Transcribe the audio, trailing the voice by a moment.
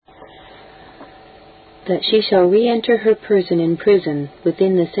that she shall re-enter her person in prison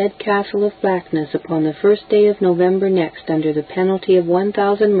within the said Castle of Blackness upon the 1st day of November next, under the penalty of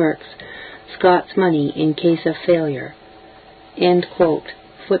 1,000 merks, Scots money, in case of failure. End quote.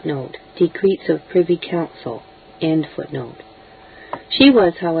 Footnote. Decreets of Privy Council. End footnote. She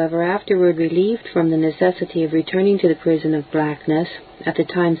was, however, afterward relieved from the necessity of returning to the prison of Blackness at the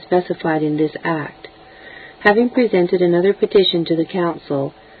time specified in this Act, having presented another petition to the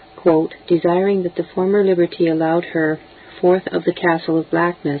Council, quote, desiring that the former liberty allowed her forth of the Castle of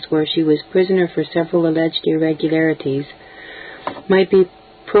Blackness, where she was prisoner for several alleged irregularities, might be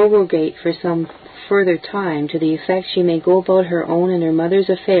prorogate for some further time, to the effect she may go about her own and her mother's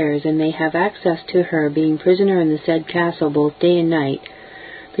affairs, and may have access to her, being prisoner in the said castle both day and night.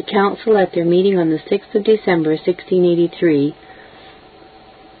 The Council, at their meeting on the 6th of December, 1683,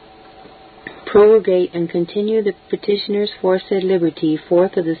 prorogate and continue the petitioner's foresaid liberty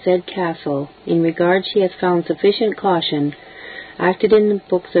forth of the said castle, in regard she hath found sufficient caution, acted in the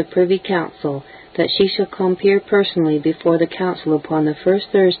books of Privy Council, that she shall compeer personally before the Council upon the 1st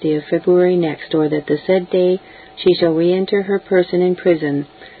Thursday of February next, or that the said day she shall re-enter her person in prison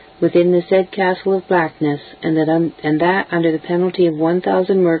within the said Castle of Blackness, and that under the penalty of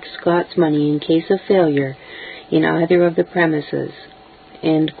 1,000 merks Scots money in case of failure in either of the premises.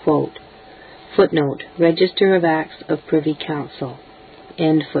 End quote. Footnote. Register of Acts of Privy Council.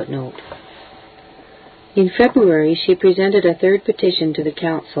 End footnote. In February she presented a third petition to the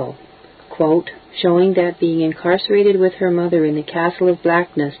Council, quote, showing that being incarcerated with her mother in the Castle of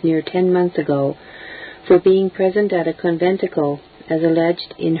Blackness near 10 months ago, for being present at a conventicle, as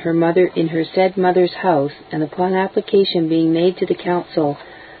alleged in her said mother's house, and upon application being made to the Council,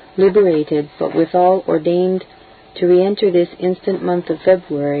 liberated, but withal ordained to re-enter this instant month of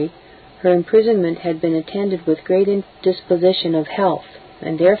February, her imprisonment had been attended with great indisposition of health,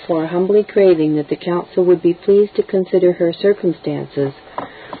 and therefore humbly craving that the Council would be pleased to consider her circumstances,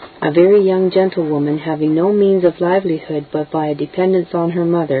 a very young gentlewoman, having no means of livelihood but by a dependence on her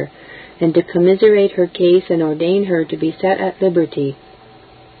mother, and to commiserate her case and ordain her to be set at liberty,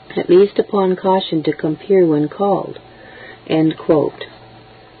 at least upon caution to compeer when called. End quote.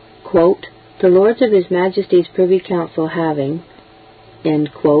 Quote, the Lords of His Majesty's Privy Council having,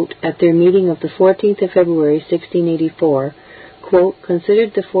 end quote, at their meeting of the 14th of February 1684, quote,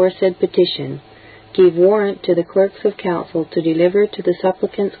 considered the foresaid petition, gave warrant to the Clerks of Council to deliver to the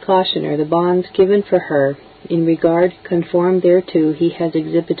supplicant's cautioner the bonds given for her, in regard conform thereto he has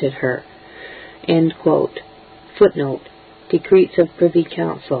exhibited her. End quote. Footnote. Decreets of Privy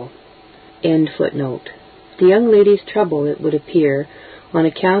Council. End footnote. The young lady's trouble, it would appear, on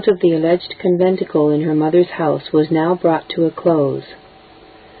account of the alleged conventicle in her mother's house, was now brought to a close.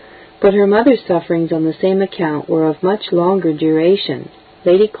 But her mother's sufferings on the same account were of much longer duration.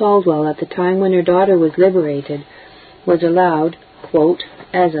 Lady Caldwell, at the time when her daughter was liberated, was allowed, quote,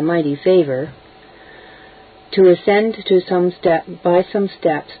 as a mighty favour, to ascend to some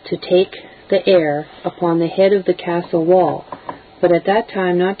steps to take the air upon the head of the castle wall, but at that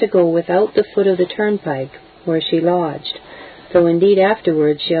time not to go without the foot of the turnpike, where she lodged, though indeed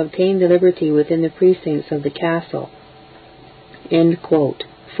afterwards she obtained the liberty within the precincts of the castle. End quote.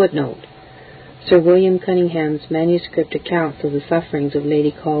 Footnote. Sir William Cunningham's manuscript accounts of the sufferings of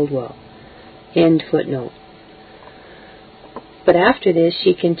Lady Caldwell. End footnote. But after this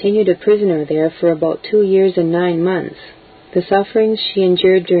she continued a prisoner there for about 2 years and 9 months. The sufferings she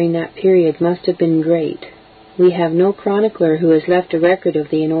endured during that period must have been great. We have no chronicler who has left a record of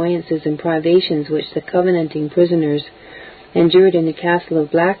the annoyances and privations which the covenanting prisoners endured in the Castle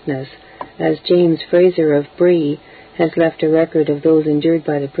of Blackness, as James Fraser of Bree has left a record of those endured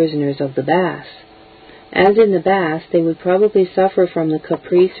by the prisoners of the Bass. As in the Bass, they would probably suffer from the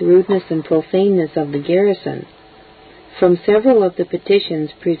caprice, rudeness, and profaneness of the garrison. From several of the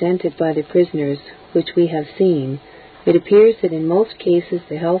petitions presented by the prisoners, which we have seen, it appears that in most cases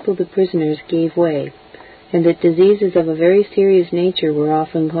the health of the prisoners gave way, and that diseases of a very serious nature were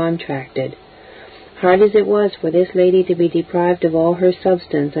often contracted. Hard as it was for this lady to be deprived of all her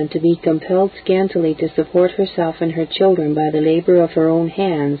substance, and to be compelled scantily to support herself and her children by the labour of her own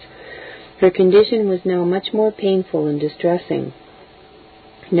hands, her condition was now much more painful and distressing.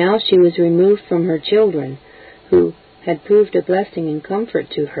 Now she was removed from her children, who had proved a blessing and comfort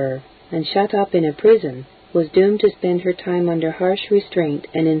to her, and shut up in a prison, was doomed to spend her time under harsh restraint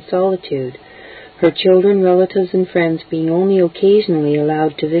and in solitude, her children, relatives, and friends being only occasionally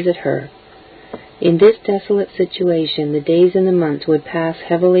allowed to visit her. In this desolate situation the days and the months would pass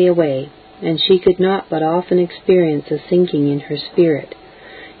heavily away, and she could not but often experience a sinking in her spirit.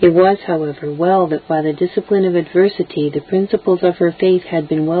 It was, however, well that by the discipline of adversity the principles of her faith had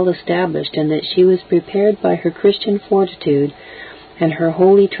been well established, and that she was prepared by her Christian fortitude and her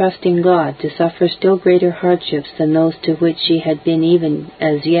holy trust in God to suffer still greater hardships than those to which she had been even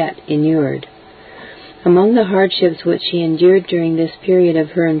as yet inured. Among the hardships which she endured during this period of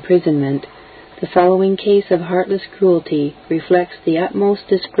her imprisonment, the following case of heartless cruelty reflects the utmost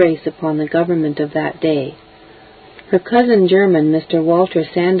disgrace upon the government of that day. Her cousin german, Mr. Walter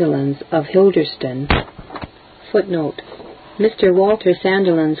Sandilands of Hildeston, footnote, Mr. Walter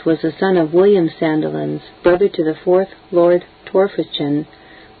Sandilands was the son of William Sandilands, brother to the 4th Lord Torphichen,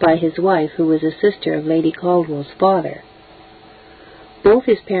 by his wife, who was a sister of Lady Caldwell's father. Both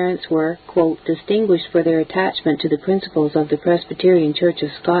his parents were, quote, distinguished for their attachment to the principles of the Presbyterian Church of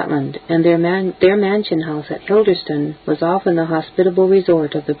Scotland, and their mansion house at Hildeston was often the hospitable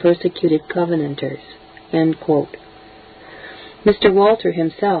resort of the persecuted Covenanters, end quote. Mr. Walter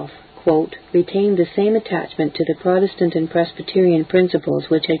himself, quote, retained the same attachment to the Protestant and Presbyterian principles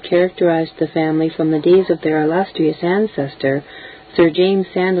which had characterized the family from the days of their illustrious ancestor, Sir James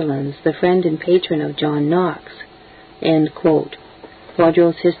Sandilands, the friend and patron of John Knox, end quote.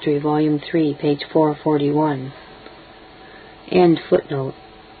 Quadro's History, Volume 3, page 441. End footnote.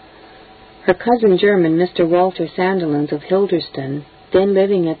 Her cousin german, Mr. Walter Sandilands of Hildeston, then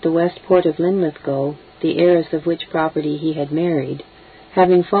living at the west port of Linlithgow, the heiress of which property he had married,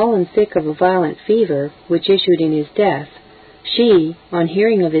 having fallen sick of a violent fever, which issued in his death, she, on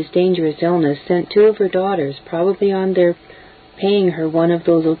hearing of his dangerous illness, sent 2 of her daughters, probably on their paying her one of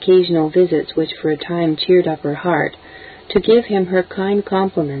those occasional visits which for a time cheered up her heart, to give him her kind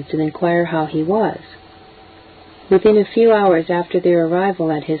compliments and inquire how he was. Within a few hours after their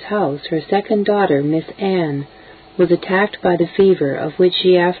arrival at his house, her second daughter, Miss Anne, was attacked by the fever, of which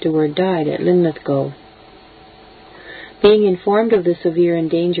she afterward died at Linlithgow. Being informed of the severe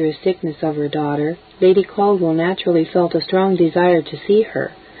and dangerous sickness of her daughter, Lady Caldwell naturally felt a strong desire to see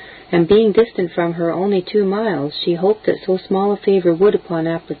her, and being distant from her only 2 miles, she hoped that so small a favor would, upon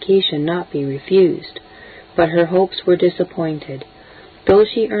application, not be refused. But her hopes were disappointed. Though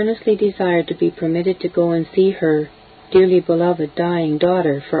she earnestly desired to be permitted to go and see her dearly beloved dying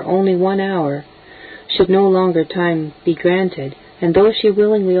daughter for only 1 hour, should no longer time be granted, and though she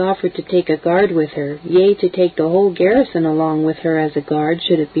willingly offered to take a guard with her, yea, to take the whole garrison along with her as a guard,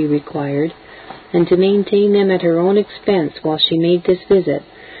 should it be required, and to maintain them at her own expense while she made this visit,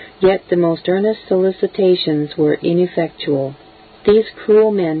 yet the most earnest solicitations were ineffectual. These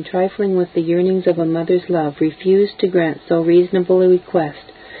cruel men, trifling with the yearnings of a mother's love, refused to grant so reasonable a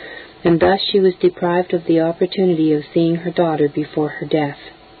request, and thus she was deprived of the opportunity of seeing her daughter before her death.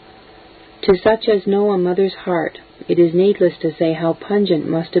 To such as know a mother's heart, it is needless to say how pungent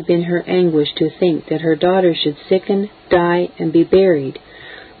must have been her anguish to think that her daughter should sicken, die, and be buried,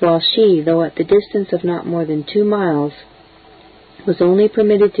 while she, though at the distance of not more than 2 miles, was only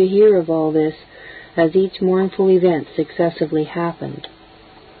permitted to hear of all this as each mournful event successively happened.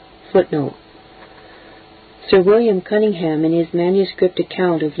 Footnote. Sir William Cunningham, in his manuscript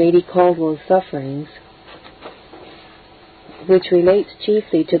account of Lady Caldwell's sufferings, which relates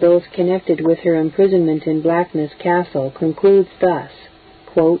chiefly to those connected with her imprisonment in Blackness Castle, concludes thus,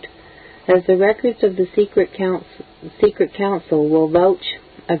 quote, as the records of the secret council will vouch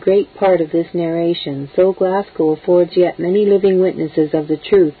a great part of this narration, so Glasgow affords yet many living witnesses of the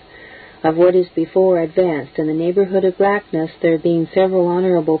truth of what is before advanced, in the neighbourhood of Blackness there being several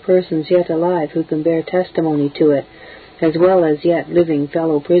honourable persons yet alive who can bear testimony to it, as well as yet living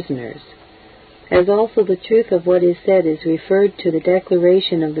fellow prisoners. As also the truth of what is said is referred to the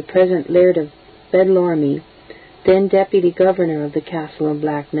declaration of the present Laird of Bedlormy, then Deputy Governor of the Castle of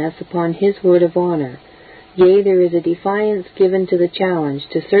Blackness, upon his word of honour. Yea, there is a defiance given to the challenge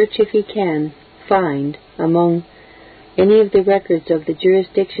to search if he can find among any of the records of the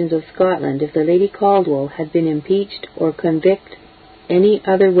jurisdictions of Scotland if the Lady Caldwell had been impeached or convicted any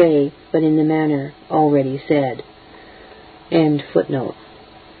other way but in the manner already said. End footnote.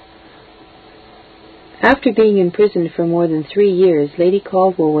 After being imprisoned for more than 3 years, Lady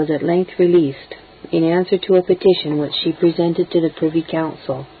Caldwell was at length released, in answer to a petition which she presented to the Privy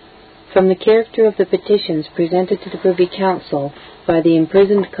Council. From the character of the petitions presented to the Privy Council by the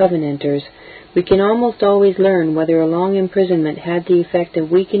imprisoned Covenanters, we can almost always learn whether a long imprisonment had the effect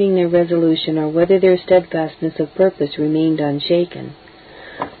of weakening their resolution, or whether their steadfastness of purpose remained unshaken.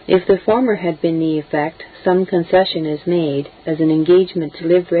 If the former had been the effect, some concession is made, as an engagement to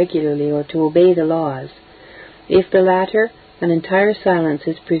live regularly or to obey the laws. If the latter, an entire silence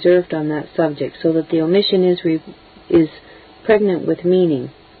is preserved on that subject, so that the omission is pregnant with meaning.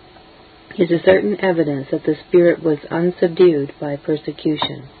 is a certain evidence that the spirit was unsubdued by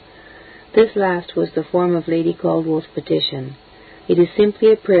persecution. This last was the form of Lady Caldwell's petition. It is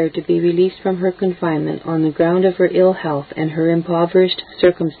simply a prayer to be released from her confinement on the ground of her ill health and her impoverished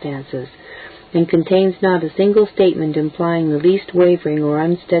circumstances, and contains not a single statement implying the least wavering or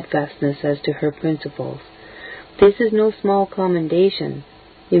unsteadfastness as to her principles. This is no small commendation.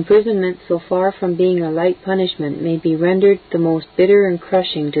 Imprisonment, so far from being a light punishment, may be rendered the most bitter and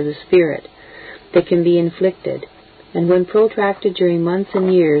crushing to the spirit that can be inflicted, and when protracted during months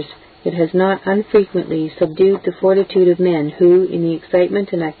and years, it has not unfrequently subdued the fortitude of men who, in the excitement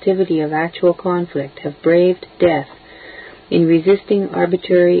and activity of actual conflict, have braved death in resisting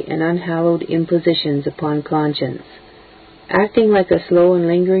arbitrary and unhallowed impositions upon conscience. Acting like a slow and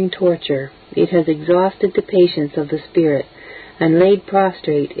lingering torture, it has exhausted the patience of the spirit and laid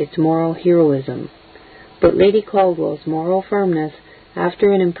prostrate its moral heroism. But Lady Caldwell's moral firmness,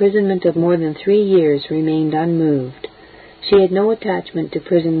 after an imprisonment of more than 3 years, remained unmoved. She had no attachment to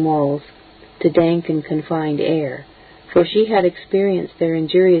prison walls, to dank and confined air, for she had experienced their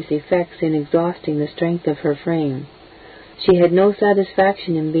injurious effects in exhausting the strength of her frame. She had no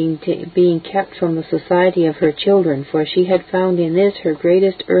satisfaction in being kept from the society of her children, for she had found in this her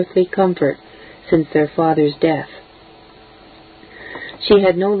greatest earthly comfort since their father's death. She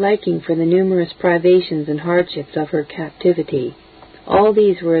had no liking for the numerous privations and hardships of her captivity. All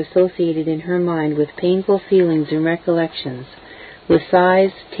these were associated in her mind with painful feelings and recollections, with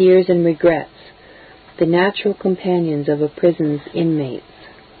sighs, tears, and regrets, the natural companions of a prison's inmates.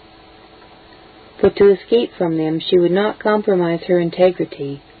 But to escape from them she would not compromise her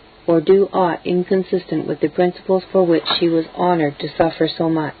integrity, or do aught inconsistent with the principles for which she was honored to suffer so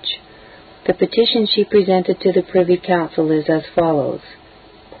much. The petition she presented to the Privy Council is as follows,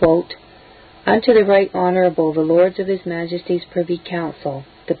 quote, Unto the Right Honourable the Lords of His Majesty's Privy Council,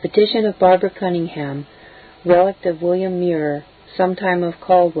 the petition of Barbara Cunningham, relict of William Muir, sometime of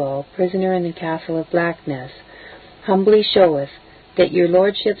Caldwell, prisoner in the Castle of Blackness, humbly showeth that your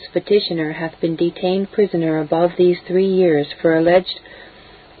Lordship's petitioner hath been detained prisoner above these 3 years for alleged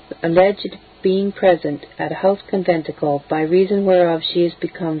being present at a house conventicle, by reason whereof she is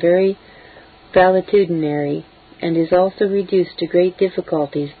become very valetudinary, and is also reduced to great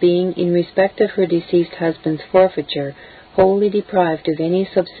difficulties, being, in respect of her deceased husband's forfeiture, wholly deprived of any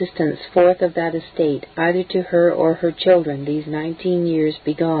subsistence forth of that estate, either to her or her children, these 19 years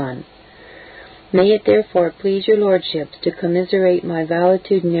begone. May it therefore please your Lordships to commiserate my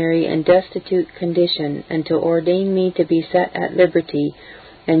valetudinary and destitute condition, and to ordain me to be set at liberty,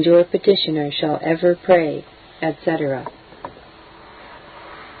 and your petitioner shall ever pray, etc.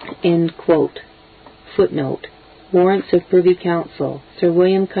 End quote. Footnote. Warrants of Privy Council. Sir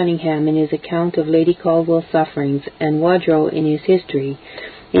William Cunningham, in his account of Lady Caldwell's sufferings, and Wadrow, in his history,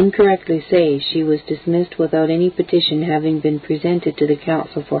 incorrectly say she was dismissed without any petition having been presented to the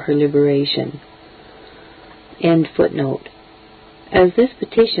Council for her liberation. End footnote. As this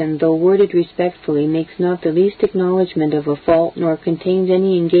petition, though worded respectfully, makes not the least acknowledgment of a fault, nor contains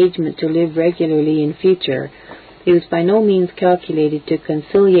any engagement to live regularly in future, it was by no means calculated to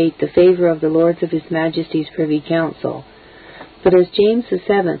conciliate the favour of the Lords of His Majesty's Privy Council. But as James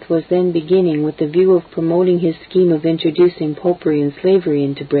VII was then beginning, with the view of promoting his scheme of introducing popery and slavery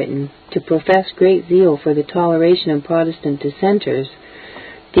into Britain, to profess great zeal for the toleration of Protestant dissenters,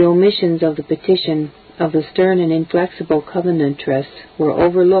 the omissions of the petition of the stern and inflexible Covenantress were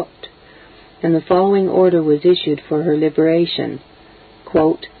overlooked, and the following order was issued for her liberation.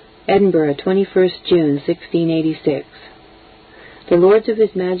 Quote, Edinburgh, 21st June, 1686. The Lords of His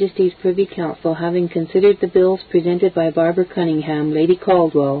Majesty's Privy Council, having considered the bills presented by Barbara Cunningham, Lady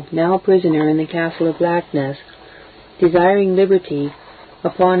Caldwell, now prisoner in the Castle of Blackness, desiring liberty,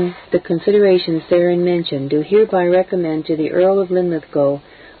 upon the considerations therein mentioned, do hereby recommend to the Earl of Linlithgow,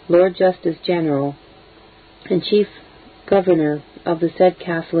 Lord Justice General, and Chief Governor of the said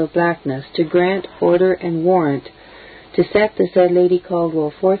Castle of Blackness, to grant order and warrant to set the said Lady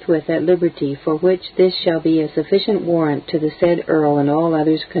Caldwell forthwith at liberty, for which this shall be a sufficient warrant to the said Earl and all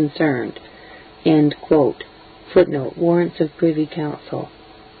others concerned. End quote. Footnote. Warrants of Privy Council.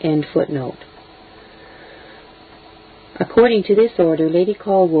 End footnote. According to this order, Lady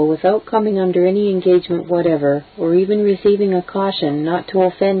Caldwell, without coming under any engagement whatever, or even receiving a caution not to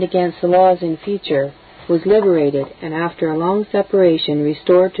offend against the laws in future, was liberated, and after a long separation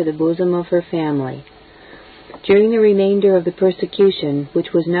restored to the bosom of her family. During the remainder of the persecution,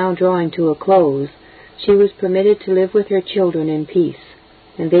 which was now drawing to a close, she was permitted to live with her children in peace,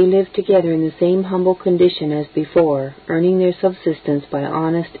 and they lived together in the same humble condition as before, earning their subsistence by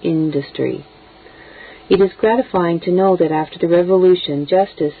honest industry. It is gratifying to know that after the Revolution,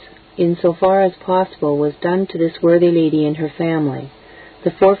 justice insofar as possible, was done to this worthy lady and her family.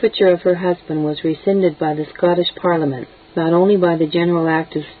 The forfeiture of her husband was rescinded by the Scottish Parliament, not only by the General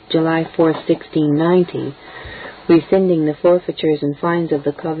Act of July 4, 1690, rescinding the forfeitures and fines of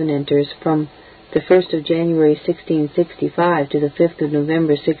the Covenanters from the 1st of January 1665 to the 5th of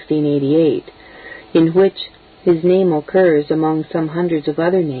November 1688, in which his name occurs among some hundreds of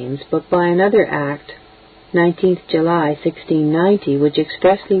other names, but by another Act, 19th July 1690, which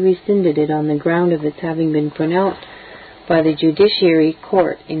expressly rescinded it on the ground of its having been pronounced by the Judiciary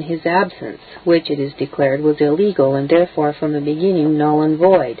Court in his absence, which, it is declared, was illegal and therefore from the beginning null and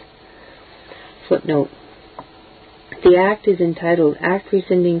void. Footnote. The Act is entitled Act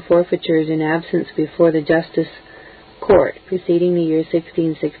Rescinding Forfeitures in Absence before the Justice Court preceding the year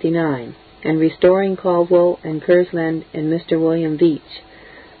 1669, and Restoring Caldwell and Kersland and Mr. William Veitch,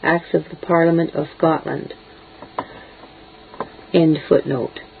 Acts of the Parliament of Scotland. End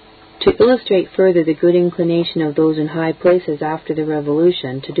footnote. To illustrate further the good inclination of those in high places after the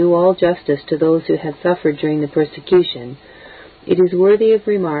Revolution to do all justice to those who had suffered during the persecution, it is worthy of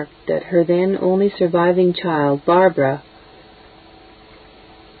remark that her then only surviving child, Barbara,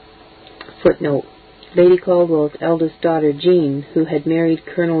 footnote, Lady Caldwell's eldest daughter, Jean, who had married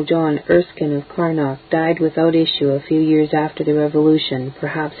Colonel John Erskine of Carnock, died without issue a few years after the Revolution,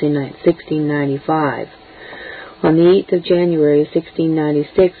 perhaps in 1695. On the 8th of January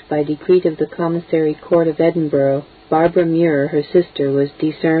 1696, by decree of the Commissary Court of Edinburgh, Barbara Muir, her sister, was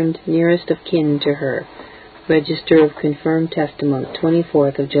discerned nearest of kin to her. Register of Confirmed Testament,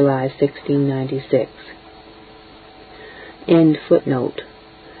 24th of July 1696. End footnote.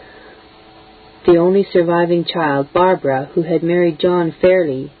 The only surviving child, Barbara, who had married John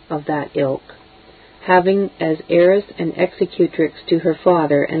Fairley of that ilk, having as heiress and executrix to her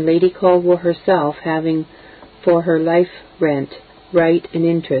father, and Lady Caldwell herself having for her life rent, right and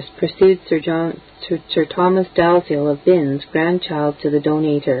interest, pursued Sir Thomas Dalziel of Binns, grandchild to the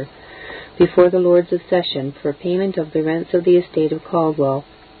donator, before the Lords of Session for payment of the rents of the estate of Caldwell,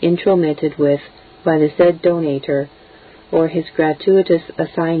 intromitted with by the said donator or his gratuitous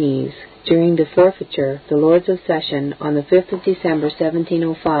assignees. During the forfeiture, the Lords of Session, on the 5th of December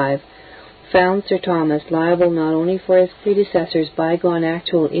 1705, found Sir Thomas liable not only for his predecessor's bygone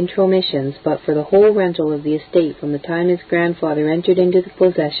actual intromissions, but for the whole rental of the estate from the time his grandfather entered into the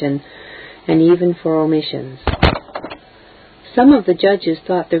possession, and even for omissions. Some of the judges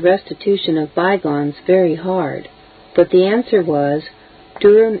thought the restitution of bygones very hard, but the answer was,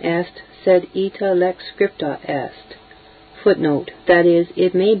 Durum est, sed ita lex scripta est. Footnote, that is,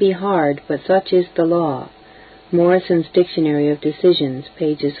 it may be hard, but such is the law. Morrison's Dictionary of Decisions,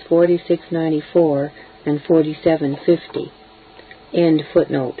 pages 4694 and 4750. End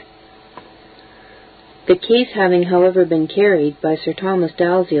footnote. The case having, however, been carried by Sir Thomas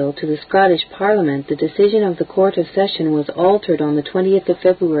Dalziel to the Scottish Parliament, the decision of the Court of Session was altered on the 20th of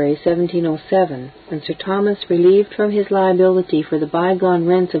February 1707, and Sir Thomas, relieved from his liability for the bygone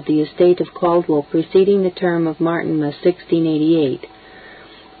rents of the estate of Caldwell preceding the term of Martinmas 1688,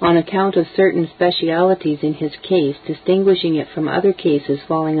 on account of certain specialities in his case, distinguishing it from other cases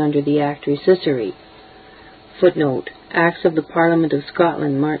falling under the Act Recissory. Footnote, Acts of the Parliament of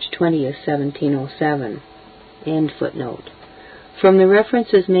Scotland, March 20th, 1707. End footnote. From the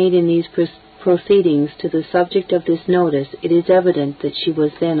references made in these proceedings to the subject of this notice, it is evident that she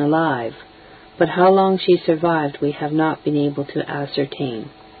was then alive, but how long she survived we have not been able to ascertain.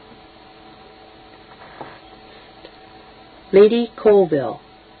 Lady Colville.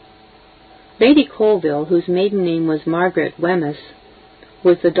 Lady Colville, whose maiden name was Margaret Wemyss,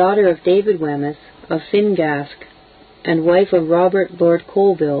 was the daughter of David Wemyss of Fingask, and wife of Robert Lord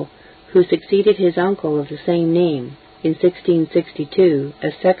Colville, who succeeded his uncle of the same name in 1662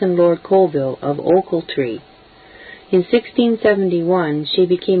 as second Lord Colville of Ochiltree. In 1671 she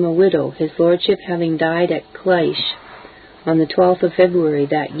became a widow, his lordship having died at Cleish on the 12th of February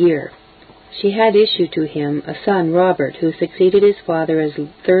that year. She had issue to him a son, Robert, who succeeded his father as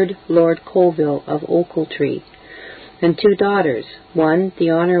third Lord Colville of Ochiltree, and two daughters, one, the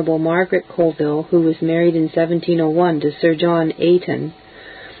Honourable Margaret Colville, who was married in 1701 to Sir John Ayton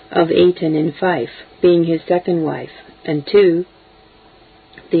of Ayton in Fife, being his second wife, and two,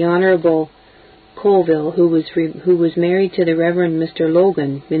 the Honourable Colville, who was married to the Reverend Mr.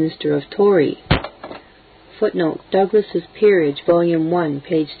 Logan, Minister of Tory. Footnote, Douglas's Peerage, Volume 1,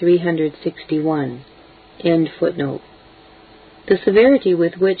 page 361. End footnote. The severity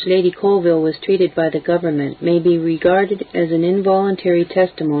with which Lady Colville was treated by the government may be regarded as an involuntary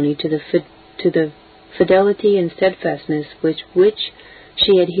testimony to the fidelity and steadfastness with which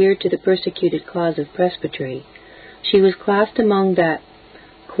she adhered to the persecuted cause of presbytery. She was classed among that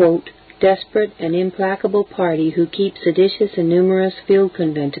quote, desperate and implacable party who keep seditious and numerous field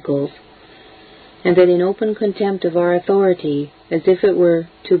conventicles, and that in open contempt of our authority, as if it were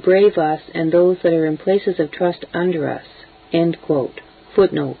to brave us and those that are in places of trust under us. End quote.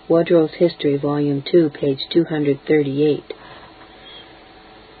 Footnote, Wodrow's History, Volume 2, page 238.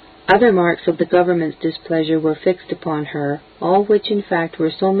 Other marks of the government's displeasure were fixed upon her, all which in fact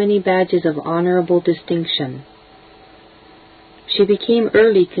were so many badges of honorable distinction. She became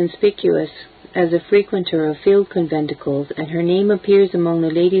early conspicuous as a frequenter of field conventicles, and her name appears among the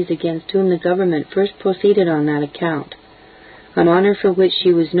ladies against whom the government first proceeded on that account, an honour for which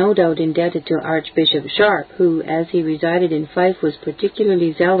she was no doubt indebted to Archbishop Sharp, who, as he resided in Fife, was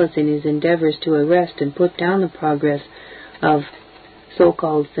particularly zealous in his endeavours to arrest and put down the progress of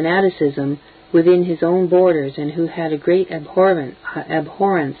so-called fanaticism within his own borders, and who had a great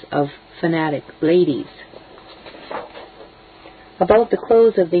abhorrence of fanatic ladies. About the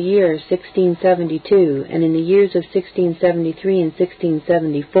close of the year 1672, and in the years of 1673 and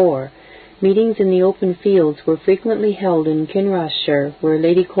 1674, meetings in the open fields were frequently held in Kinrossshire, where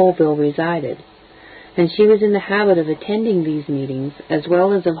Lady Colville resided, and she was in the habit of attending these meetings, as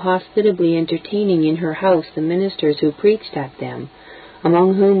well as of hospitably entertaining in her house the ministers who preached at them,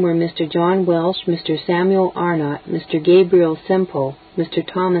 among whom were Mr. John Welsh, Mr. Samuel Arnott, Mr. Gabriel Semple, Mr.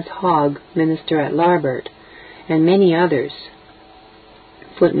 Thomas Hogg, minister at Larbert, and many others.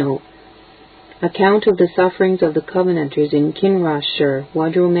 Footnote, Account of the Sufferings of the Covenanters in Kinrossshire,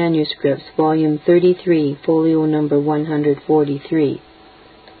 Wodrow Manuscripts, Volume 33, Folio number 143.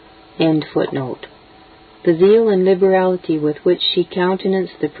 End footnote. The zeal and liberality with which she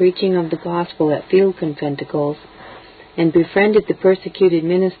countenanced the preaching of the gospel at field conventicles, and befriended the persecuted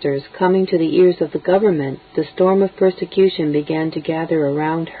ministers, coming to the ears of the government, the storm of persecution began to gather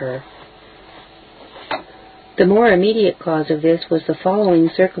around her. The more immediate cause of this was the following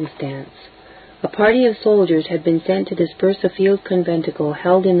circumstance. A party of soldiers had been sent to disperse a field conventicle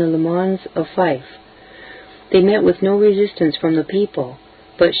held in the Le Mans of Fife. They met with no resistance from the people,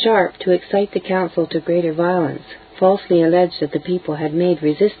 but Sharp, to excite the council to greater violence, falsely alleged that the people had made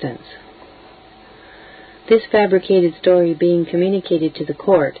resistance. This fabricated story being communicated to the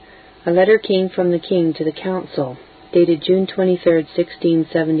court, a letter came from the king to the council, dated June 23,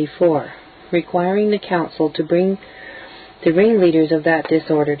 1674, requiring the council to bring the ringleaders of that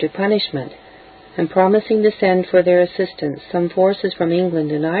disorder to punishment, and promising to send for their assistance some forces from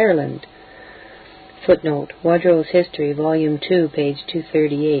England and Ireland. Footnote, Wodrow's History, Volume 2, page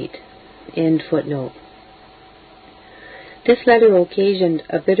 238. End footnote. This letter occasioned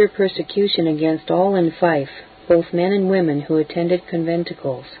a bitter persecution against all in Fife, both men and women who attended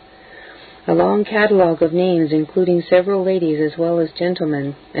conventicles. A long catalogue of names, including several ladies as well as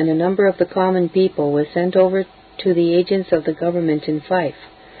gentlemen, and a number of the common people, was sent over to the agents of the government in Fife,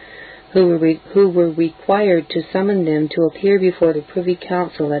 who were required to summon them to appear before the Privy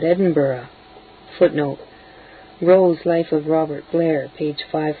Council at Edinburgh. Footnote, Rowe's Life of Robert Blair, page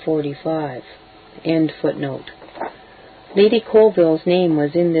 545. End footnote. Lady Colville's name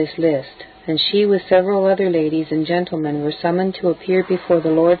was in this list, and she with several other ladies and gentlemen were summoned to appear before the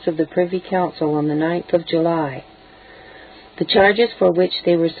Lords of the Privy Council on the 9th of July. The charges for which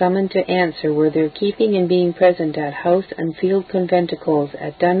they were summoned to answer were their keeping and being present at house and field conventicles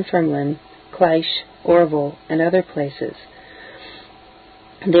at Dunfermline, Clyche, Orville, and other places,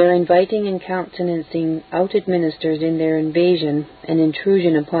 their inviting and countenancing outed ministers in their invasion and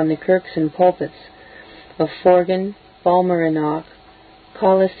intrusion upon the kirks and pulpits of Forgan, Balmerinock,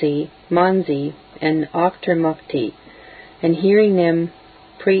 Colossie, Monsey, and Auchtermuchty, and hearing them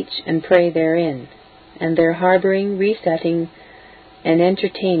preach and pray therein, and their harbouring, resetting, and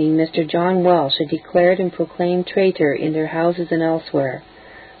entertaining Mr. John Welsh, a declared and proclaimed traitor, in their houses and elsewhere.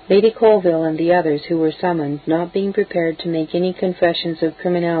 Lady Colville and the others who were summoned, not being prepared to make any confessions of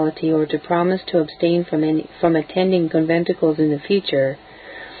criminality or to promise to abstain from attending conventicles in the future,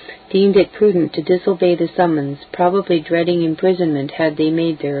 deemed it prudent to disobey the summons, probably dreading imprisonment had they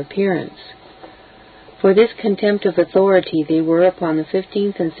made their appearance. For this contempt of authority they were, upon the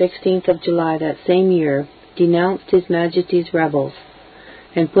 15th and 16th of July that same year, denounced His Majesty's rebels,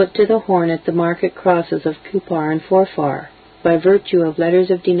 and put to the horn at the market crosses of Cupar and Forfar, by virtue of letters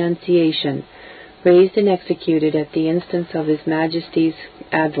of denunciation, raised and executed at the instance of His Majesty's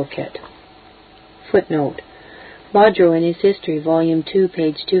advocate. Footnote, Wodrow in his History, Volume 2,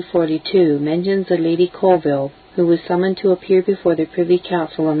 page 242, mentions a Lady Colville, who was summoned to appear before the Privy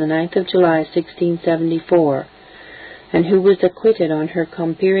Council on the 9th of July, 1674, and who was acquitted on her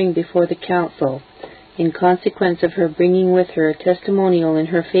appearing before the Council, in consequence of her bringing with her a testimonial in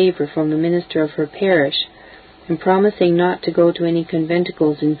her favour from the minister of her parish, and promising not to go to any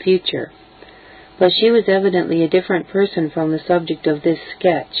conventicles in future. But she was evidently a different person from the subject of this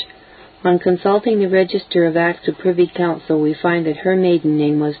sketch. On consulting the Register of Acts of Privy Council, we find that her maiden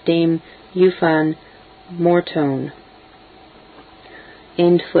name was Dame Euphan Mortone.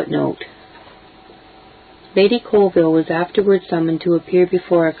 End footnote. Lady Colville was afterwards summoned to appear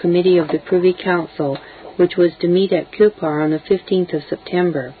before a committee of the Privy Council, which was to meet at Cupar on the 15th of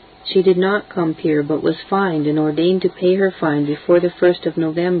September. She did not come here, but was fined and ordained to pay her fine before the 1st of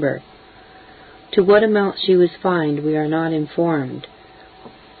November. To what amount she was fined, we are not informed.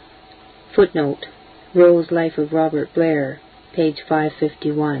 Footnote. Rowe's Life of Robert Blair, page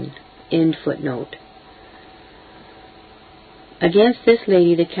 551. End footnote. Against this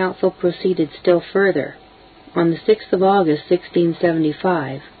lady the council proceeded still further. On the 6th of August,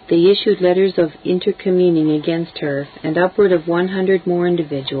 1675, they issued letters of intercommuning against her and upward of 100 more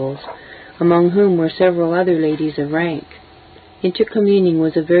individuals, among whom were several other ladies of rank. Intercommuning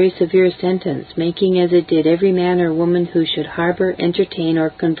was a very severe sentence, making as it did every man or woman who should harbor, entertain, or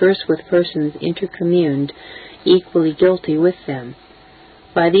converse with persons intercommuned equally guilty with them.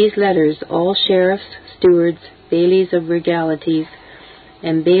 By these letters all sheriffs, stewards, bailies of regalities,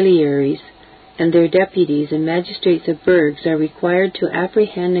 and bailiaries, and their deputies and magistrates of burghs are required to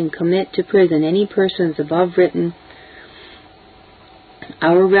apprehend and commit to prison any persons above written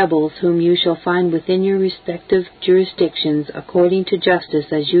our rebels whom you shall find within your respective jurisdictions according to justice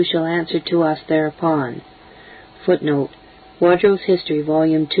as you shall answer to us thereupon. Footnote. Wadrow's History,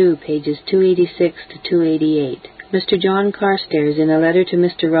 Volume 2, pages 286 to 288. Mr. John Carstairs, in a letter to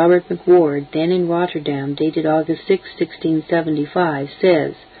Mr. Robert McWard, then in Rotterdam, dated August 6, 1675,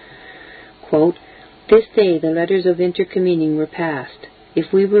 says, quote, "This day the letters of intercommuning were passed.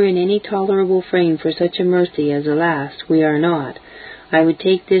 If we were in any tolerable frame for such a mercy as, alas, we are not, I would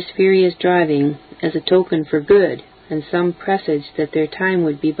take this furious driving as a token for good, and some presage that their time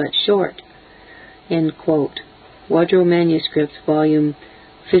would be but short." End quote. Wadrow Manuscripts, Volume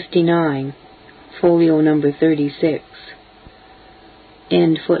 59, Folio number 36.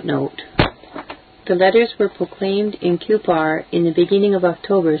 End footnote. The letters were proclaimed in Cupar in the beginning of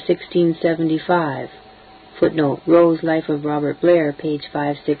October 1675. Footnote. Rowe's Life of Robert Blair, page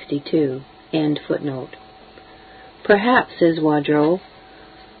 562. End footnote. Perhaps, says Wadrow,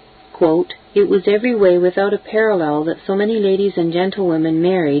 quote, "it was every way without a parallel that so many ladies and gentlewomen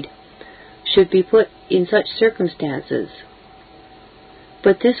married should be put in such circumstances.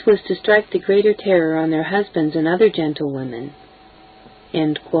 But this was to strike the greater terror on their husbands and other gentlewomen."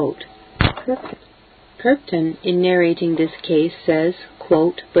 End quote. Kirkton, in narrating this case, says,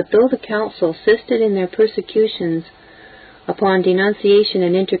 quote, "But though the council insisted in their persecutions upon denunciation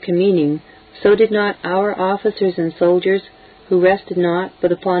and intercommuning, so did not our officers and soldiers, who rested not,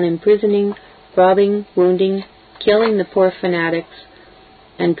 but upon imprisoning, robbing, wounding, killing the poor fanatics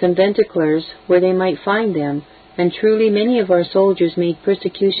and conventiclers where they might find them, and truly many of our soldiers made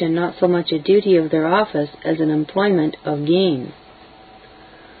persecution not so much a duty of their office as an employment of gain."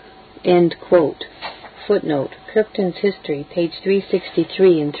 End quote. Footnote. Kirkton's History, page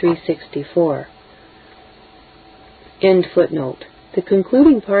 363 and 364. End footnote. The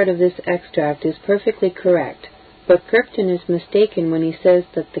concluding part of this extract is perfectly correct, but Kirkton is mistaken when he says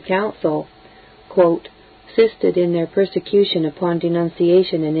that the council, quote, "insisted in their persecution upon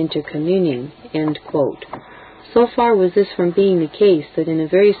denunciation and intercommuning," end quote. So far was this from being the case that in a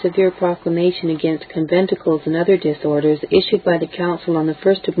very severe proclamation against conventicles and other disorders issued by the council on the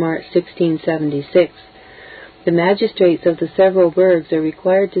 1st of March 1676, the magistrates of the several burghs are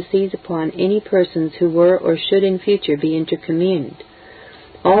required to seize upon any persons who were or should in future be intercommuned.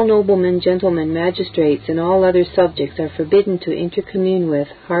 All noblemen, gentlemen, magistrates, and all other subjects are forbidden to intercommune with,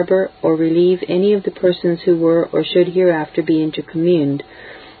 harbour, or relieve any of the persons who were or should hereafter be intercommuned,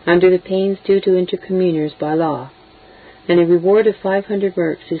 under the pains due to intercommuners by law. And a reward of 500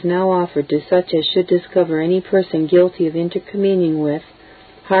 merks is now offered to such as should discover any person guilty of intercommuning with,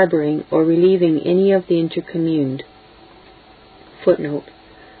 harbouring, or relieving any of the intercommuned. Footnote.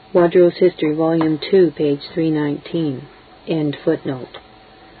 Wadrow's History, Volume 2, page 319. End footnote.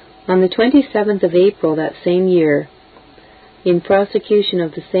 On the 27th of April that same year, in prosecution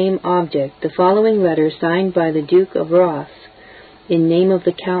of the same object, the following letter signed by the Duke of Ross, in name of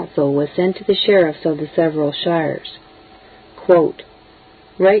the council, was sent to the sheriffs of the several shires. Quote,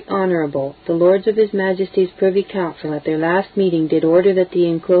 "Right Honourable, the Lords of His Majesty's Privy Council at their last meeting did order that the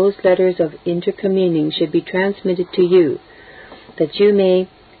enclosed letters of intercommuning should be transmitted to you, that you may,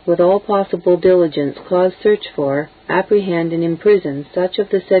 with all possible diligence, cause search for, apprehend, and imprison such of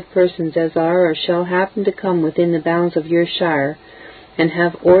the said persons as are or shall happen to come within the bounds of your shire, and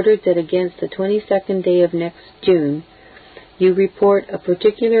have ordered that against the 22nd day of next June you report a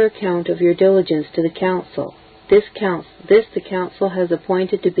particular account of your diligence to the council. This the council has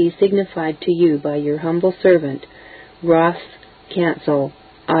appointed to be signified to you by your humble servant, Ross Cancel,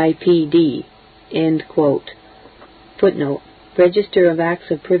 IPD. End quote. Footnote. Register of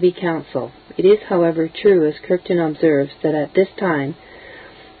Acts of Privy Council. It is, however, true, as Kirkton observes, that at this time,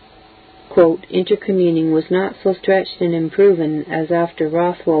 quote, intercommuning was not so stretched and improven as after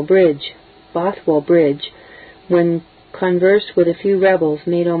Bothwell Bridge, when converse with a few rebels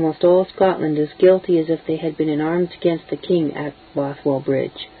made almost all Scotland as guilty as if they had been in arms against the king at Bothwell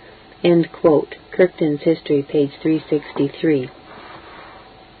Bridge. End quote. Kirkton's History, page 363.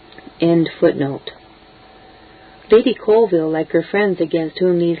 End footnote. Lady Colville, like her friends against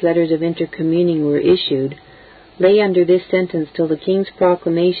whom these letters of intercommuning were issued, lay under this sentence till the King's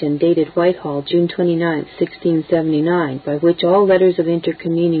proclamation dated Whitehall, June 29, 1679, by which all letters of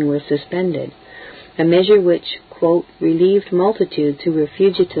intercommuning were suspended, a measure which, quote, relieved multitudes who were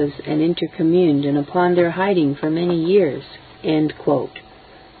fugitives and intercommuned and upon their hiding for many years, end quote.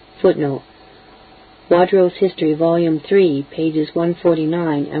 Footnote. Wadrow's History, Volume 3, pages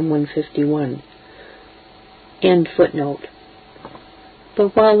 149 and 151. End footnote.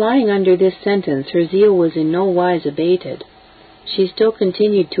 But while lying under this sentence, her zeal was in no wise abated. She still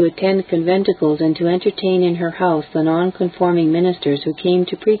continued to attend conventicles and to entertain in her house the non-conforming ministers who came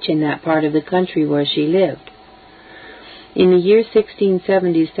to preach in that part of the country where she lived. In the year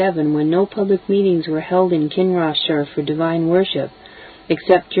 1677, when no public meetings were held in Kinrossshire for divine worship,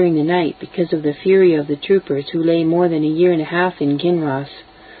 except during the night because of the fury of the troopers who lay more than a year and a half in Kinross,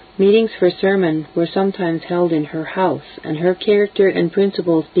 meetings for sermon were sometimes held in her house, and her character and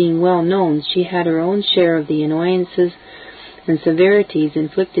principles being well known, she had her own share of the annoyances and severities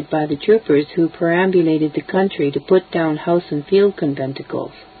inflicted by the troopers who perambulated the country to put down house and field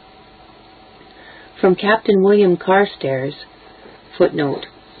conventicles. From Captain William Carstairs, footnote.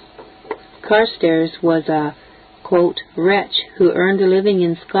 Carstairs was a, quote, wretch who earned a living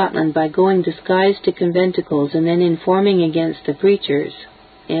in Scotland by going disguised to conventicles and then informing against the preachers,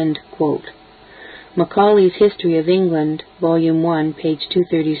 end quote. Macaulay's History of England, Volume 1, page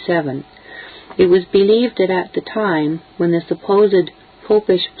 237. It was believed that at the time, when the supposed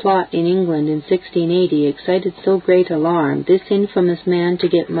popish plot in England in 1680 excited so great alarm, this infamous man, to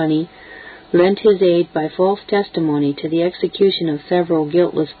get money, lent his aid by false testimony to the execution of several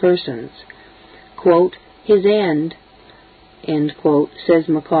guiltless persons. Quote, his end, end quote, says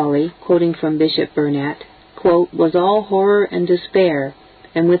Macaulay, quoting from Bishop Burnet, quote, was all horror and despair,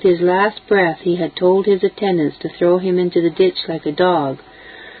 and with his last breath he had told his attendants to throw him into the ditch like a dog,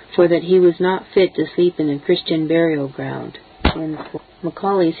 for that he was not fit to sleep in a Christian burial ground.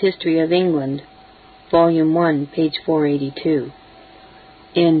 Macaulay's History of England, Volume 1, page 482.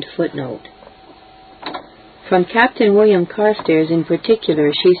 End footnote. From Captain William Carstairs in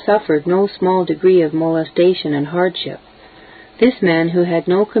particular she suffered no small degree of molestation and hardship. This man, who had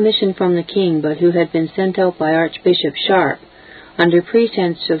no commission from the king but who had been sent out by Archbishop Sharp, under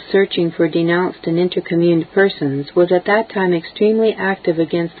pretense of searching for denounced and intercommuned persons, was at that time extremely active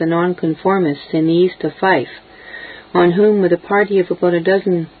against the nonconformists in the east of Fife, on whom, with a party of about a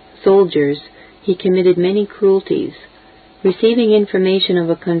dozen soldiers, he committed many cruelties. Receiving information of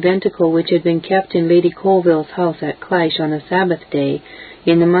a conventicle which had been kept in Lady Colville's house at Clysh on a Sabbath day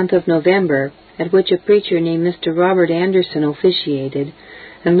in the month of November, at which a preacher named Mr. Robert Anderson officiated,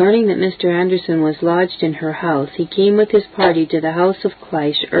 and learning that Mr. Anderson was lodged in her house, he came with his party to the house of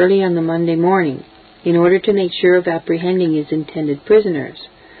Clysh early on the Monday morning, in order to make sure of apprehending his intended prisoners,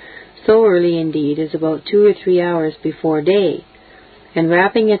 so early indeed as about 2 or 3 hours before day, and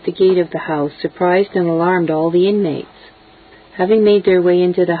rapping at the gate of the house, surprised and alarmed all the inmates. Having made their way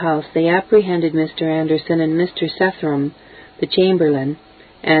into the house, they apprehended Mr. Anderson and Mr. Sethram, the chamberlain,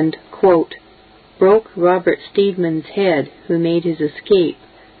 and, quote, broke Robert Steedman's head, who made his escape,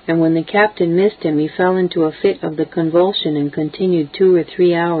 and when the captain missed him, he fell into a fit of the convulsion and continued 2 or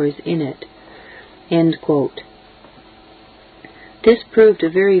 3 hours in it. End quote. This proved a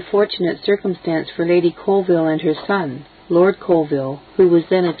very fortunate circumstance for Lady Colville and her son, Lord Colville, who was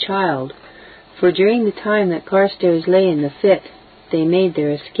then a child, for during the time that Carstairs lay in the fit, they made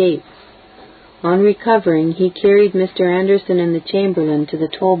their escape. On recovering, he carried Mr. Anderson and the chamberlain to the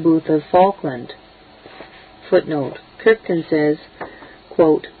toll booth of Falkland. Footnote. Kirkton says,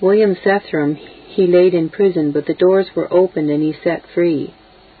 quote, William Sethram he laid in prison, but the doors were opened and he set free.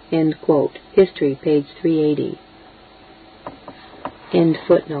 End quote. History, page 380. End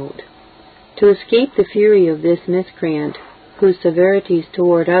footnote. To escape the fury of this miscreant, whose severities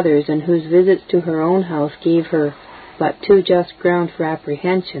toward others and whose visits to her own house gave her but too just ground for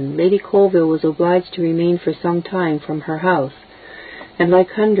apprehension, Lady Colville was obliged to remain for some time from her house, and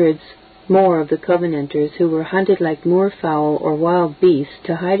like hundreds more of the Covenanters who were hunted like moorfowl or wild beasts,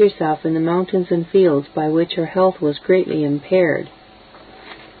 to hide herself in the mountains and fields, by which her health was greatly impaired.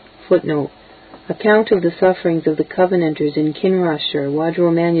 Footnote: Account of the sufferings of the Covenanters in Kinrossshire,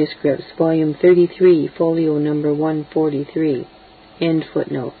 Wadrow Manuscripts, Volume 33, Folio number 143. End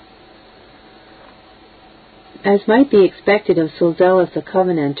footnote. As might be expected of so zealous a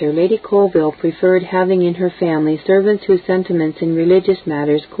Covenanter, Lady Colville preferred having in her family servants whose sentiments in religious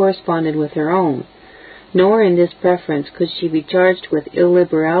matters corresponded with her own. Nor in this preference could she be charged with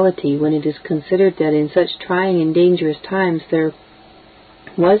illiberality when it is considered that in such trying and dangerous times there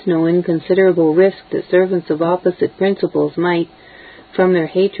was no inconsiderable risk that servants of opposite principles might, from their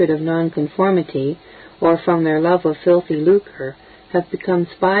hatred of nonconformity, or from their love of filthy lucre, have become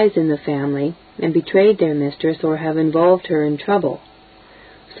spies in the family, and betrayed their mistress, or have involved her in trouble.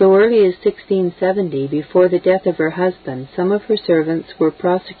 So early as 1670, before the death of her husband, some of her servants were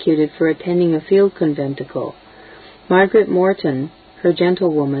prosecuted for attending a field conventicle. Margaret Morton, her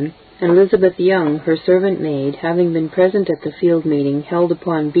gentlewoman, and Elizabeth Young, her servant maid, having been present at the field meeting held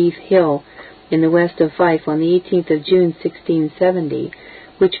upon Beef Hill in the west of Fife on the 18th of June 1670,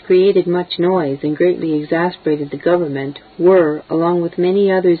 which created much noise and greatly exasperated the government, were, along with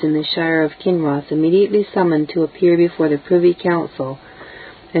many others in the shire of Kinross, immediately summoned to appear before the Privy Council,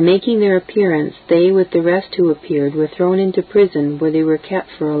 and making their appearance, they, with the rest who appeared, were thrown into prison, where they were kept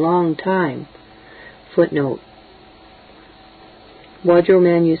for a long time. Footnote: Wadrow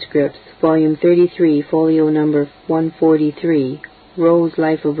Manuscripts, Volume 33, Folio number 143, Rowe's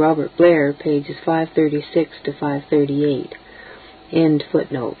Life of Robert Blair, pages 536 to 538. End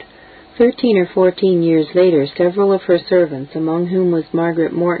footnote. 13 or 14 years later, several of her servants, among whom was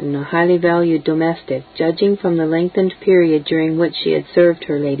Margaret Morton, a highly valued domestic, judging from the lengthened period during which she had served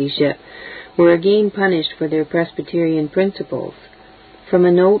her ladyship, were again punished for their Presbyterian principles. From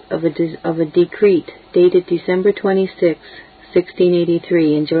a note of a decree dated December 26,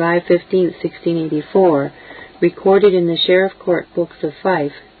 1683, and July 15, 1684, recorded in the Sheriff Court Books of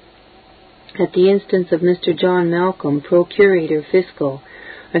Fife, at the instance of Mr. John Malcolm, Procurator Fiscal,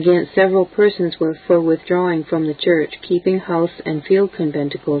 against several persons for withdrawing from the church, keeping house and field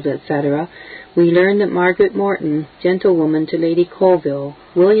conventicles, etc., we learn that Margaret Morton, gentlewoman to Lady Colville,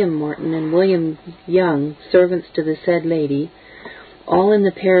 William Morton and William Young, servants to the said lady, all in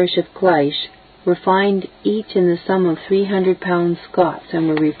the parish of Clysh, were fined each in the sum of £300 Scots, and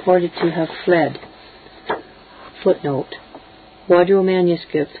were reported to have fled. Footnote: Wadrow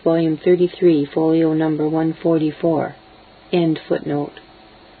Manuscripts, Volume 33, Folio number 144. End footnote.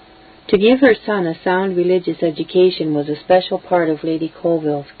 To give her son a sound religious education was a special part of Lady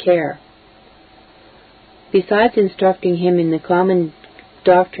Colville's care. Besides instructing him in the common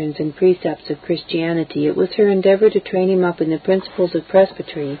doctrines and precepts of Christianity, it was her endeavour to train him up in the principles of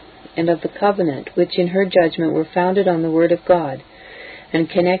presbytery and of the covenant, which in her judgment were founded on the Word of God, and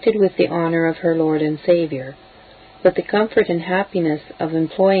connected with the honour of her Lord and Saviour. But the comfort and happiness of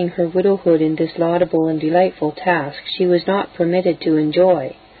employing her widowhood in this laudable and delightful task she was not permitted to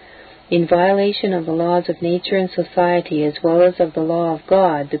enjoy. In violation of the laws of nature and society, as well as of the law of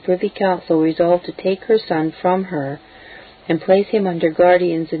God, the Privy Council resolved to take her son from her and place him under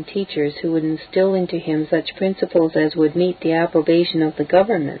guardians and teachers who would instill into him such principles as would meet the approbation of the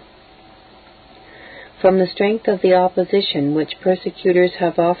government. From the strength of the opposition which persecutors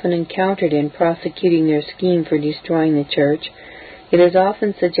have often encountered in prosecuting their scheme for destroying the Church, it has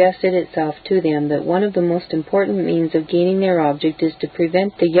often suggested itself to them that one of the most important means of gaining their object is to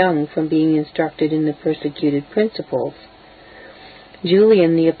prevent the young from being instructed in the persecuted principles.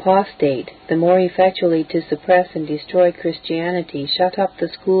 Julian the Apostate, the more effectually to suppress and destroy Christianity, shut up the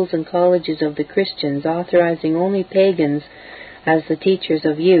schools and colleges of the Christians, authorizing only pagans as the teachers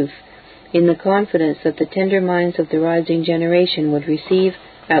of youth, in the confidence that the tender minds of the rising generation would receive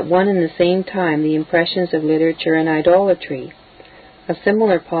at one and the same time the impressions of literature and idolatry. A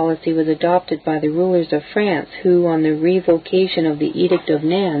similar policy was adopted by the rulers of France, who, on the revocation of the Edict of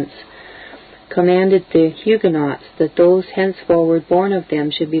Nantes, commanded the Huguenots that those henceforward born of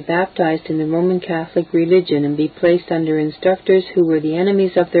them should be baptized in the Roman Catholic religion and be placed under instructors who were the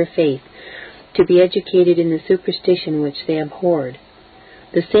enemies of their faith, to be educated in the superstition which they abhorred.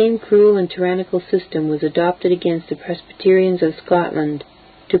 The same cruel and tyrannical system was adopted against the Presbyterians of Scotland,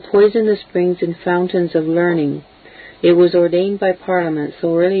 to poison the springs and fountains of learning. It was ordained by Parliament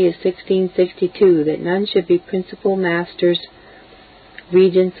so early as 1662 that none should be principal masters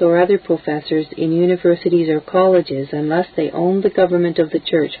regents, or other professors in universities or colleges unless they owned the government of the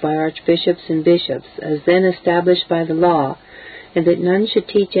Church by archbishops and bishops, as then established by the law, and that none should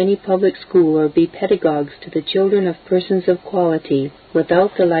teach any public school or be pedagogues to the children of persons of quality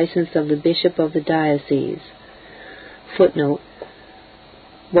without the license of the bishop of the diocese. Footnote: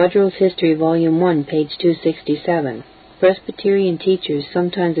 Woodrow's History, Volume 1, page 267. Presbyterian teachers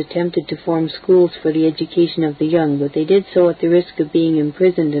sometimes attempted to form schools for the education of the young, but they did so at the risk of being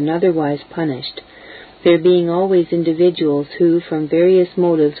imprisoned and otherwise punished, there being always individuals who, from various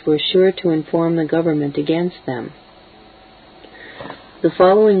motives, were sure to inform the government against them. The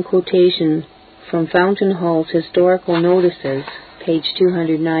following quotation from Fountain Hall's Historical Notices, page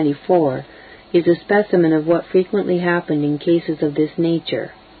 294, is a specimen of what frequently happened in cases of this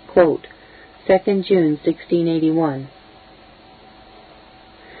nature. Quote, 2nd June 1681.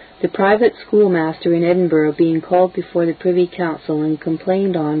 The private schoolmaster in Edinburgh being called before the Privy Council and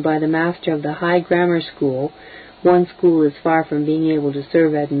complained on by the master of the High Grammar School, one school is far from being able to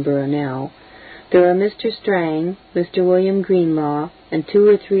serve Edinburgh now, there are Mr. Strang, Mr. William Greenlaw, and 2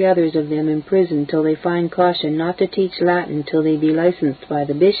 or 3 others of them imprisoned till they find caution not to teach Latin till they be licensed by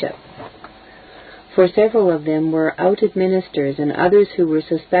the bishop. For several of them were outed ministers, and others who were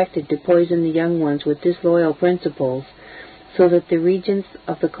suspected to poison the young ones with disloyal principles, so that the regents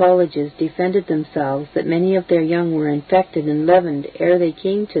of the colleges defended themselves that many of their young were infected and leavened ere they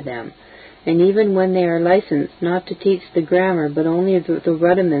came to them, and even when they are licensed, not to teach the grammar but only the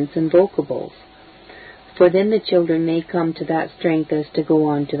rudiments and vocables. For then the children may come to that strength as to go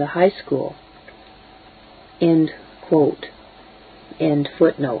on to the high school. End quote. End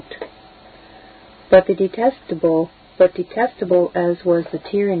footnote. But detestable as was the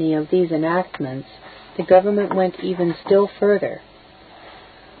tyranny of these enactments, the government went even still further.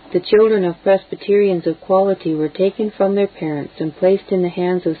 The children of Presbyterians of quality were taken from their parents and placed in the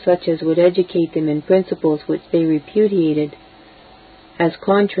hands of such as would educate them in principles which they repudiated as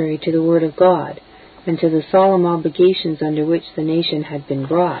contrary to the Word of God, and to the solemn obligations under which the nation had been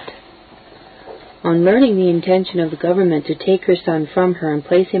brought. On learning the intention of the government to take her son from her and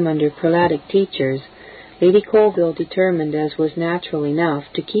place him under prelatic teachers, Lady Colville determined, as was natural enough,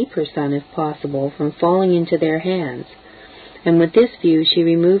 to keep her son, if possible, from falling into their hands, and with this view she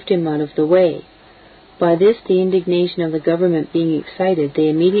removed him out of the way. By this, the indignation of the government being excited, they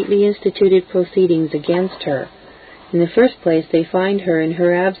immediately instituted proceedings against her. In the first place, they fined her in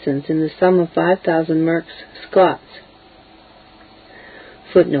her absence in the sum of 5,000 merks Scots.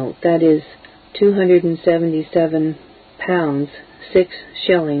 Footnote, that is, £277, 6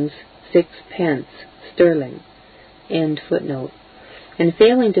 shillings, 6 pence sterling. End footnote. And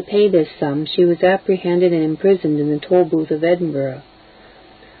failing to pay this sum, she was apprehended and imprisoned in the toll booth of Edinburgh.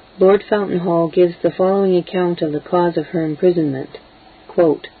 Lord Fountainhall gives the following account of the cause of her imprisonment.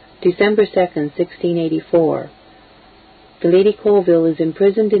 Quote, December 2nd, 1684. The Lady Colville is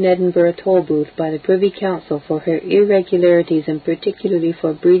imprisoned in Edinburgh toll booth by the Privy Council for her irregularities, and particularly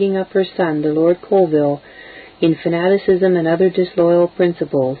for breeding up her son, the Lord Colville, in fanaticism and other disloyal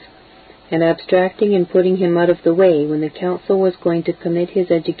principles, and abstracting and putting him out of the way when the Council was going to commit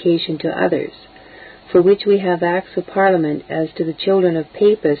his education to others, for which we have Acts of Parliament as to the children of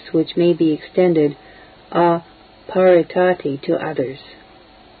Papists, which may be extended a paritate to others.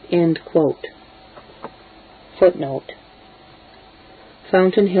 End quote. Footnote.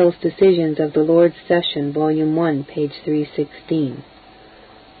 Fountain Hill's Decisions of the Lord's Session, Volume 1, page 316.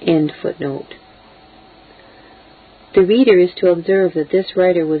 End footnote. The reader is to observe that this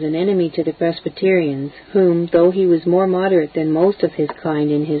writer was an enemy to the Presbyterians, whom, though he was more moderate than most of his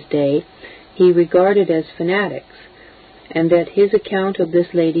kind in his day, he regarded as fanatics, and that his account of this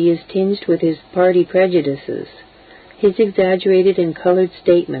lady is tinged with his party prejudices. His exaggerated and colored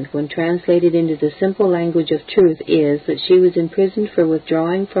statement, when translated into the simple language of truth, is that she was imprisoned for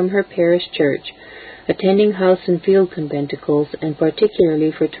withdrawing from her parish church, attending house and field conventicles, and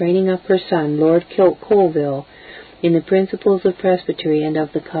particularly for training up her son, Lord Colville, in the principles of presbytery and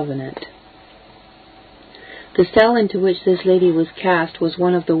of the covenant. The cell into which this lady was cast was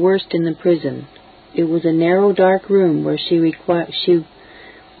one of the worst in the prison. It was a narrow, dark room where she required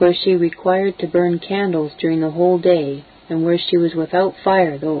to burn candles during the whole day, and where she was without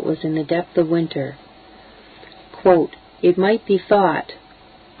fire, though it was in the depth of winter. Quote, It might be thought,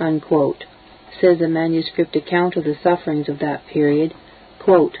 unquote, says a manuscript account of the sufferings of that period,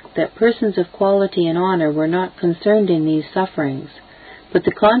 quote, that persons of quality and honor were not concerned in these sufferings, but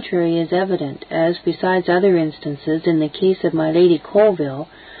the contrary is evident, as, besides other instances, in the case of my Lady Colville,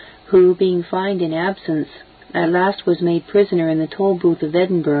 who, being fined in absence at last was made prisoner in the Tolbooth of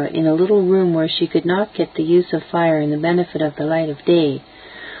Edinburgh in a little room where she could not get the use of fire and the benefit of the light of day,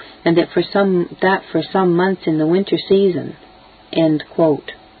 and that for some months in the winter season. End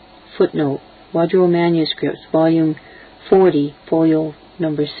quote. Footnote: Wodrow Manuscripts, Volume 40, Folio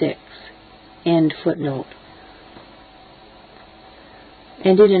Number 6. End footnote.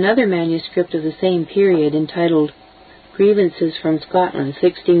 And in another manuscript of the same period, entitled Grievances from Scotland,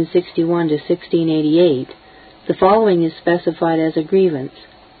 1661 to 1688, the following is specified as a grievance.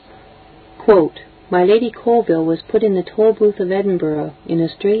 Quote, My Lady Colville was put in the Tolbooth of Edinburgh in a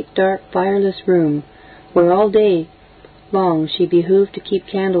straight, dark, fireless room, where all day long she behoved to keep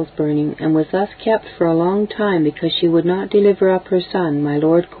candles burning, and was thus kept for a long time because she would not deliver up her son, my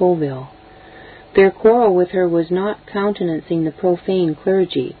Lord Colville. Their quarrel with her was not countenancing the profane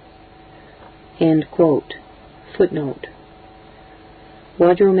clergy. End quote. Footnote: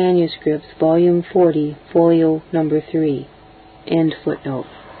 Wodrow Manuscripts, Volume 40, Folio Number 3. End footnote.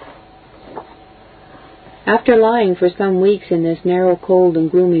 After lying for some weeks in this narrow, cold,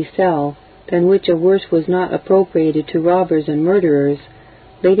 and gloomy cell, than which a worse was not appropriated to robbers and murderers,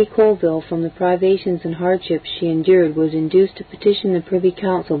 Lady Colville, from the privations and hardships she endured, was induced to petition the Privy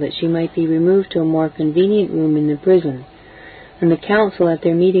Council that she might be removed to a more convenient room in the prison, and the Council, at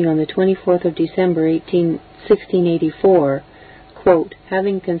their meeting on the 24th of December, 1684, quote,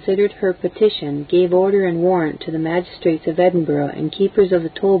 having considered her petition, gave order and warrant to the magistrates of Edinburgh and keepers of the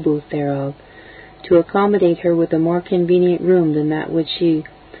Tolbooth thereof, to accommodate her with a more convenient room than that which she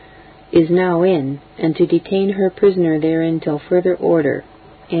is now in, and to detain her prisoner therein till further order.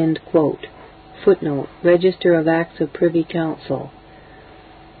 End quote. Footnote: Register of Acts of Privy Council.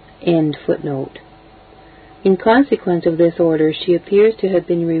 End footnote. In consequence of this order, she appears to have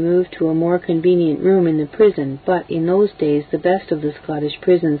been removed to a more convenient room in the prison, but in those days the best of the Scottish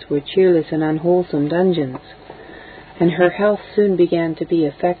prisons were cheerless and unwholesome dungeons, and her health soon began to be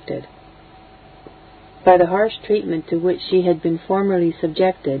affected by the harsh treatment to which she had been formerly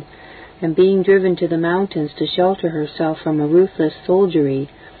subjected, and being driven to the mountains to shelter herself from a ruthless soldiery.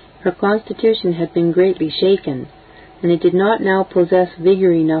 Her constitution had been greatly shaken, and it did not now possess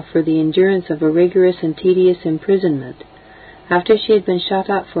vigor enough for the endurance of a rigorous and tedious imprisonment. After she had been shut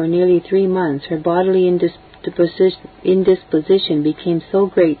up for nearly 3 months, her bodily indisposition became so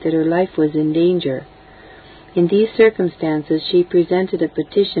great that her life was in danger. In these circumstances she presented a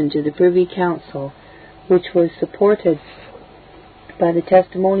petition to the Privy Council, which was supported by the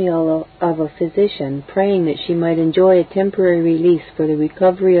testimonial of a physician, praying that she might enjoy a temporary release for the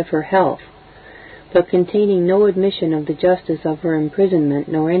recovery of her health, but containing no admission of the justice of her imprisonment,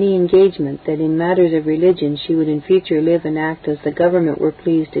 nor any engagement that in matters of religion she would in future live and act as the government were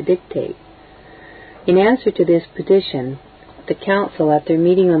pleased to dictate. In answer to this petition, the Council, at their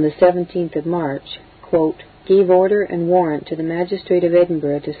meeting on the 17th of March, quote, gave order and warrant to the magistrate of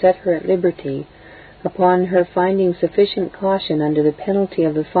Edinburgh to set her at liberty, upon her finding sufficient caution under the penalty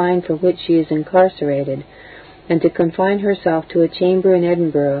of the fine for which she is incarcerated, and to confine herself to a chamber in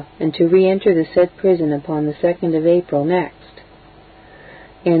Edinburgh, and to re-enter the said prison upon the 2nd of April next.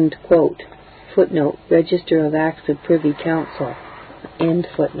 End quote. Footnote: Register of Acts of Privy Council. End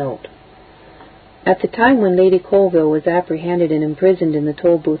footnote. At the time when Lady Colville was apprehended and imprisoned in the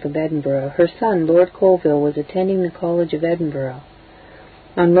Tolbooth of Edinburgh, her son, Lord Colville, was attending the College of Edinburgh.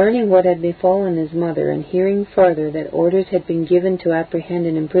 On learning what had befallen his mother, and hearing further that orders had been given to apprehend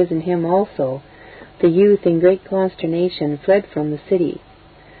and imprison him also, the youth, in great consternation, fled from the city.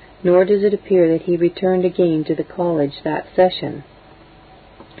 Nor does it appear that he returned again to the college that session.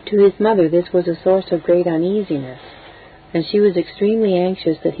 To his mother this was a source of great uneasiness, and she was extremely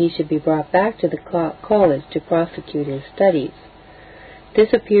anxious that he should be brought back to the college to prosecute his studies.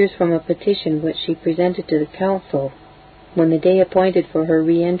 This appears from a petition which she presented to the Council when the day appointed for her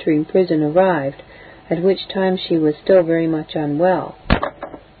re-entering prison arrived, at which time she was still very much unwell.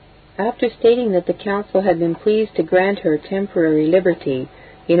 After stating that the Council had been pleased to grant her temporary liberty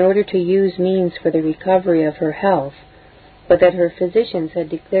in order to use means for the recovery of her health, but that her physicians had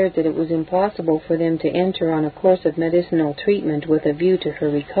declared that it was impossible for them to enter on a course of medicinal treatment with a view to her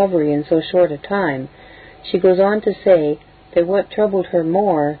recovery in so short a time, she goes on to say that what troubled her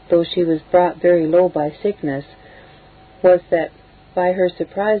more, though she was brought very low by sickness, was that by her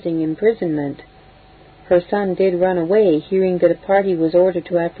surprising imprisonment her son did run away, hearing that a party was ordered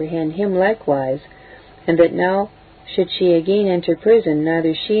to apprehend him likewise, and that now, should she again enter prison,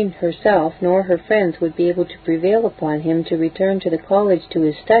 neither she herself nor her friends would be able to prevail upon him to return to the college to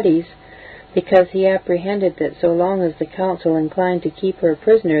his studies, because he apprehended that so long as the Council inclined to keep her a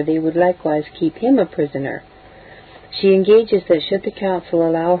prisoner, they would likewise keep him a prisoner. She engages that should the Council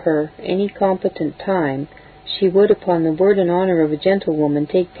allow her any competent time, she would, upon the word and honor of a gentlewoman,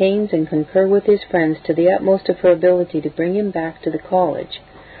 take pains and concur with his friends to the utmost of her ability to bring him back to the college.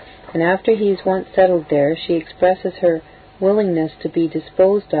 And after he is once settled there, she expresses her willingness to be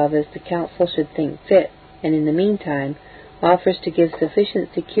disposed of as the council should think fit, and in the meantime offers to give sufficient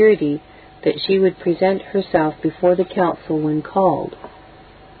security that she would present herself before the council when called.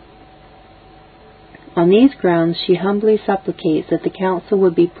 On these grounds she humbly supplicates that the council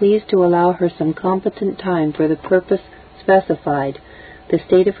would be pleased to allow her some competent time for the purpose specified, the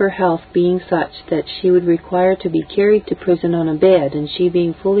state of her health being such that she would require to be carried to prison on a bed, and she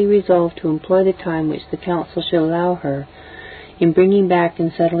being fully resolved to employ the time which the council should allow her in bringing back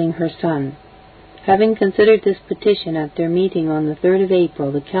and settling her son. Having considered this petition at their meeting on the 3rd of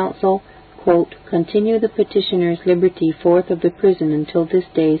April, the council, quote, continue the petitioner's liberty forth of the prison until this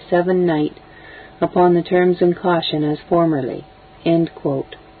day 7 night, upon the terms and caution as formerly. End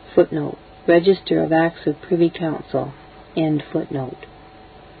quote. Footnote. Register of Acts of Privy Council. End footnote.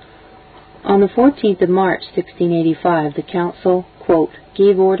 On the 14th of March, 1685, the council, quote,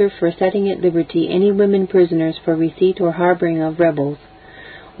 gave order for setting at liberty any women prisoners for receipt or harboring of rebels,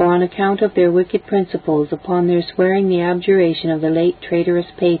 or on account of their wicked principles, upon their swearing the abjuration of the late traitorous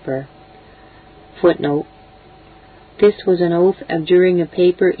paper. Footnote. This was an oath abjuring a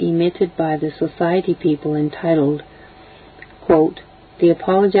paper emitted by the Society people entitled, quote, The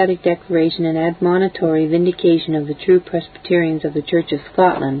Apologetic Declaration and Admonitory Vindication of the True Presbyterians of the Church of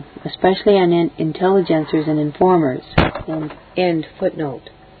Scotland, especially on intelligencers and informers. End footnote.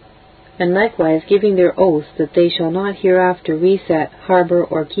 And likewise giving their oaths that they shall not hereafter reset, harbour,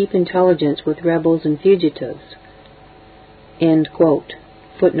 or keep intelligence with rebels and fugitives. End quote.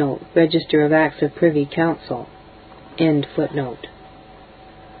 Footnote. Register of Acts of Privy Council. End footnote.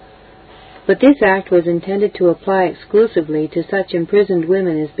 But this act was intended to apply exclusively to such imprisoned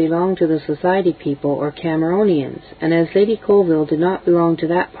women as belonged to the Society people or Cameronians, and as Lady Colville did not belong to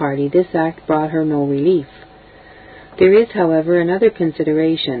that party, this act brought her no relief. There is, however, another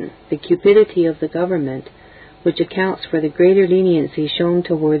consideration, the cupidity of the government, which accounts for the greater leniency shown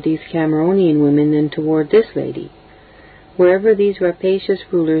toward these Cameronian women than toward this lady. Wherever these rapacious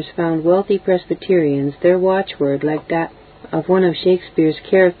rulers found wealthy Presbyterians, their watchword, like that of one of Shakespeare's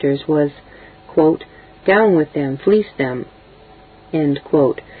characters, was, quote, down with them, fleece them, end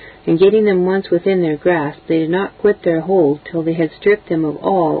quote. And getting them once within their grasp, they did not quit their hold till they had stripped them of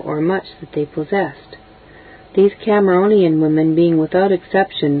all or much that they possessed. These Cameronian women being without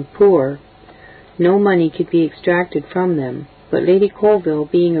exception poor, no money could be extracted from them, but Lady Colville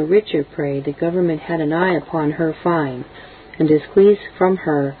being a richer prey, the government had an eye upon her fine, and to squeeze from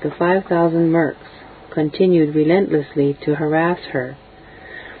her the 5,000 merks, continued relentlessly to harass her.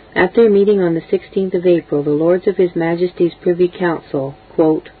 At their meeting on the 16th of April, the Lords of His Majesty's Privy Council,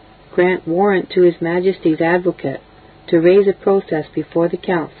 quote, grant warrant to His Majesty's advocate to raise a protest before the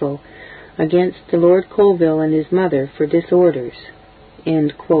Council against the Lord Colville and his mother for disorders,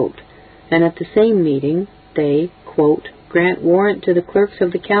 end quote. And at the same meeting, they, quote, grant warrant to the clerks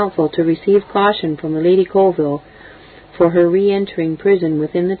of the council to receive caution from the Lady Colville for her re-entering prison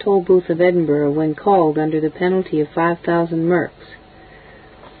within the toll booth of Edinburgh when called under the penalty of 5,000 merks.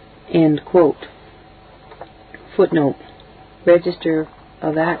 End quote. Footnote. Register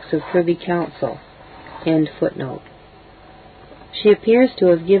of Acts of Privy Council. End footnote. She appears to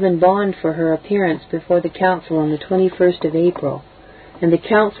have given bond for her appearance before the council on the 21st of April, and the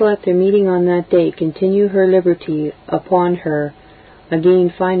council at their meeting on that day continue her liberty upon her,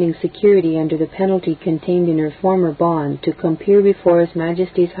 again finding security under the penalty contained in her former bond, to appear before His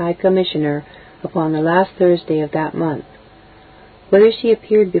Majesty's High Commissioner upon the last Thursday of that month. Whether she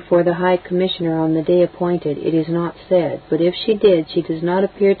appeared before the High Commissioner on the day appointed, it is not said, but if she did, she does not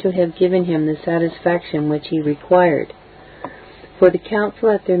appear to have given him the satisfaction which he required. For the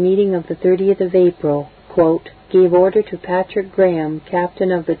council at their meeting of the 30th of April, quote, gave order to Patrick Graham,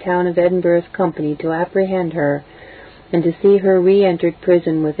 captain of the town of Edinburgh's company, to apprehend her, and to see her re-entered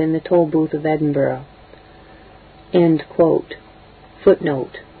prison within the toll booth of Edinburgh. End quote.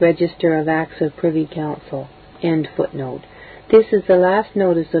 Footnote. Register of Acts of Privy Council. End footnote. This is the last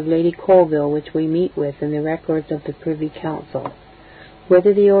notice of Lady Colville which we meet with in the records of the Privy Council.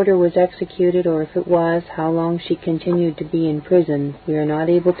 Whether the order was executed, or if it was, how long she continued to be in prison, we are not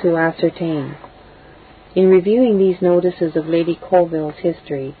able to ascertain. In reviewing these notices of Lady Colville's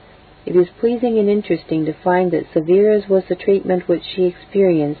history, it is pleasing and interesting to find that severe as was the treatment which she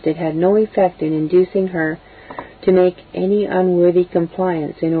experienced, it had no effect in inducing her to make any unworthy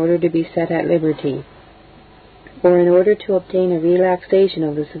compliance in order to be set at liberty, or in order to obtain a relaxation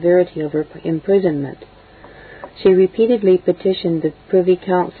of the severity of her imprisonment. She repeatedly petitioned the Privy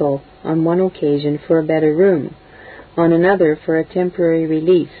Council on one occasion for a better room, on another for a temporary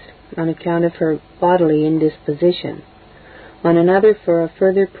release on account of her bodily indisposition, on another for a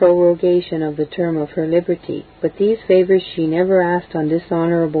further prorogation of the term of her liberty, but these favors she never asked on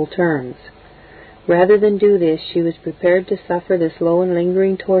dishonorable terms. Rather than do this, she was prepared to suffer the slow and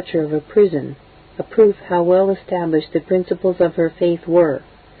lingering torture of a prison, a proof how well established the principles of her faith were,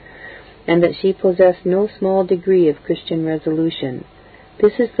 and that she possessed no small degree of Christian resolution.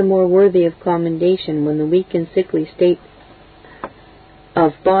 This is the more worthy of commendation when the weak and sickly state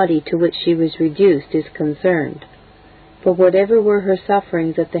of body to which she was reduced is concerned. But whatever were her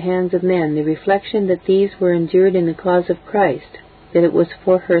sufferings at the hands of men, the reflection that these were endured in the cause of Christ, that it was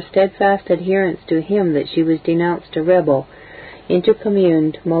for her steadfast adherence to Him that she was denounced a rebel,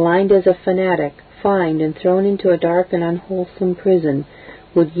 intercommuned, maligned as a fanatic, fined, and thrown into a dark and unwholesome prison,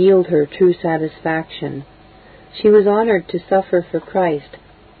 would yield her true satisfaction. She was honored to suffer for Christ,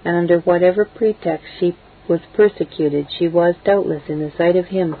 and under whatever pretext she was persecuted, she was, doubtless, in the sight of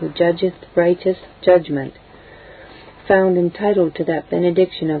Him who judgeth righteous judgment, found entitled to that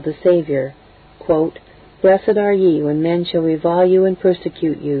benediction of the Saviour, quote, "Blessed are ye when men shall revile you and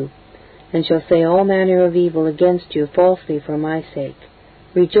persecute you, and shall say all manner of evil against you falsely for my sake.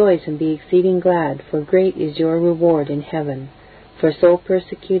 Rejoice and be exceeding glad, for great is your reward in heaven. For so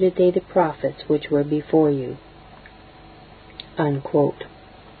persecuted they the prophets which were before you." Unquote.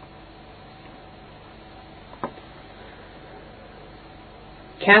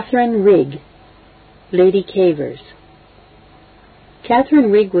 Catherine Rigg, Lady Cavers.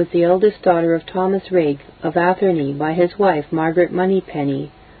 Catherine Rigg was the eldest daughter of Thomas Rigg of Atherny by his wife Margaret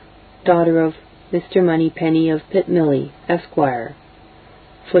Moneypenny, daughter of Mr. Moneypenny of Pitmilly, Esquire.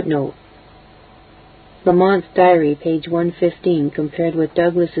 Footnote. Lamont's Diary, page 115, compared with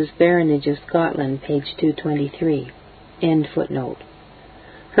Douglas's Baronage of Scotland, page 223. End footnote.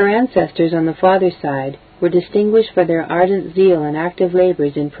 Her ancestors on the father's side were distinguished for their ardent zeal and active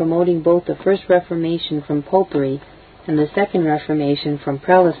labors in promoting both the First Reformation from Popery and the Second Reformation from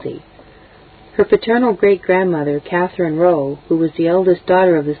prelacy. Her paternal great-grandmother, Catherine Roe, who was the eldest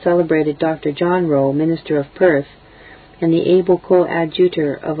daughter of the celebrated Dr. John Roe, minister of Perth, and the able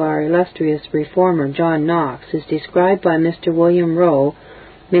coadjutor of our illustrious reformer, John Knox, is described by Mr. William Roe,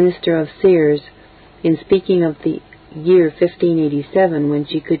 minister of Sears, in speaking of the year 1587, when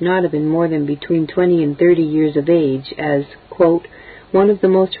she could not have been more than between 20 and 30 years of age, as, quote, "one of the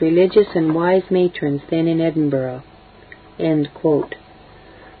most religious and wise matrons then in Edinburgh." End quote.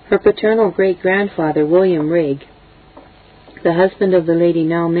 Her paternal great-grandfather, William Rigg, the husband of the lady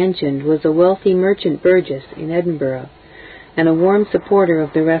now mentioned, was a wealthy merchant burgess in Edinburgh, and a warm supporter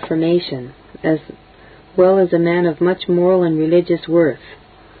of the Reformation, as well as a man of much moral and religious worth.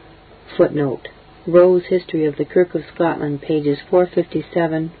 Footnote. Rowe's History of the Kirk of Scotland, pages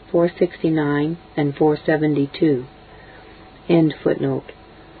 457, 469, and 472. End footnote.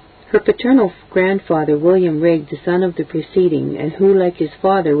 Her paternal grandfather, William Rigg, the son of the preceding, and who, like his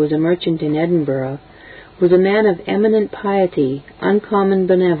father, was a merchant in Edinburgh, was a man of eminent piety, uncommon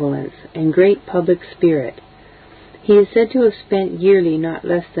benevolence, and great public spirit. He is said to have spent yearly not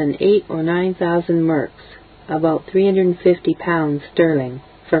less than 8,000 or 9,000 merks, about £350 sterling,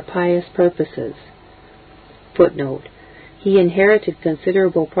 for pious purposes. Footnote. He inherited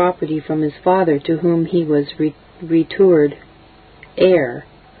considerable property from his father, to whom he was retoured heir,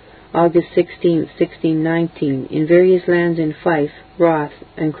 August 16, 1619, in various lands in Fife, Ross,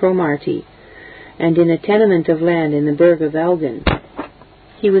 and Cromarty, and in a tenement of land in the burgh of Elgin.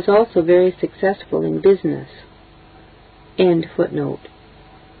 He was also very successful in business. End footnote.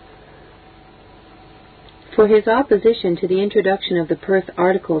 For his opposition to the introduction of the Perth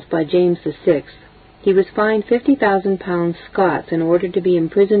Articles by James VI, he was fined £50,000 Scots and ordered to be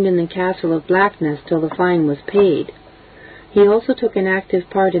imprisoned in the castle of Blackness till the fine was paid. He also took an active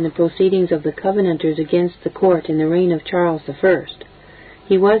part in the proceedings of the Covenanters against the court in the reign of Charles I.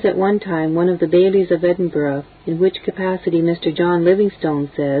 He was at one time one of the bailies of Edinburgh, in which capacity Mr. John Livingstone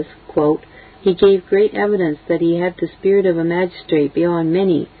says, quote, "He gave great evidence that he had the spirit of a magistrate beyond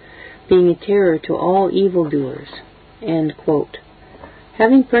many, being a terror to all evildoers." End quote.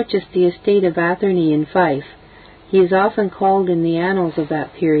 Having purchased the estate of Atherny in Fife, he is often called in the annals of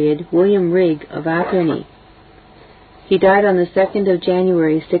that period William Rigg of Atherny. He died on the 2nd of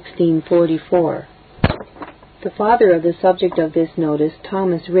January 1644. The father of the subject of this notice,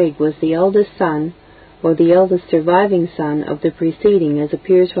 Thomas Rigg, was the eldest son, or the eldest surviving son, of the preceding, as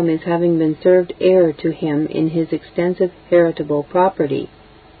appears from his having been served heir to him in his extensive heritable property.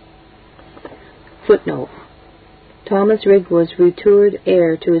 Footnote. Thomas Rigg was retourd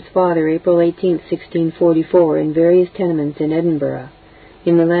heir to his father April 18, 1644, in various tenements in Edinburgh,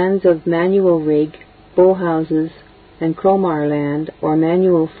 in the lands of Manuel Rigg, Bowhouses, and Cromarr Land, or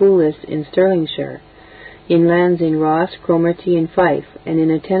Manuel Foulis in Stirlingshire, in lands in Ross, Cromarty, and Fife, and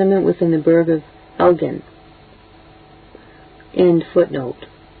in a tenement within the burgh of Elgin. End footnote.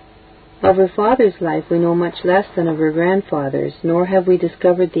 Of her father's life we know much less than of her grandfather's, nor have we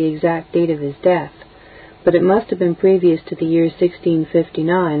discovered the exact date of his death, but it must have been previous to the year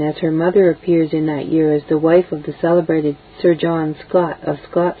 1659, as her mother appears in that year as the wife of the celebrated Sir John Scott of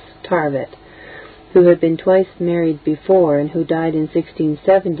Scots Tarvet, who had been twice married before and who died in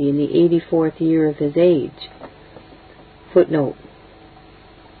 1670 in the 84th year of his age. Footnote.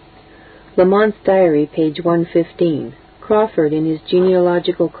 Lamont's Diary, page 115. Crawford, in his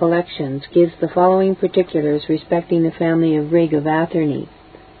genealogical collections, gives the following particulars respecting the family of Rigg of Atherny.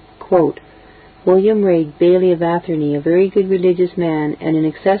 Quote, William Rigg, Bailey of Atherny, a very good religious man and an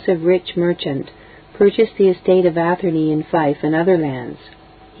excessive rich merchant, purchased the estate of Atherny in Fife and other lands.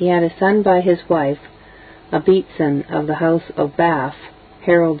 He had a son by his wife, a Beatson of the house of Bath,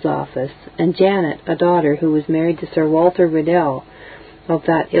 Herald's office, and Janet, a daughter who was married to Sir Walter Riddell of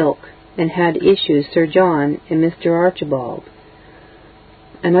that ilk, and had issues Sir John and Mr. Archibald.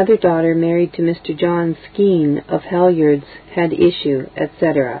 Another daughter married to Mr. John Skene of Halyards had issue,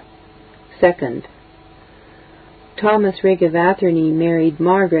 etc. Second, Thomas Rigg of Atherny married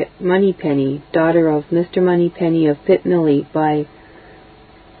Margaret Moneypenny, daughter of Mr. Moneypenny of Pitmilly, by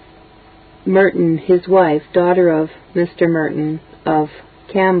Merton, his wife, daughter of Mr. Merton of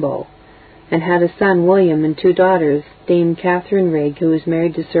Campbell, and had a son, William, and two daughters, Dame Catherine Rigg, who was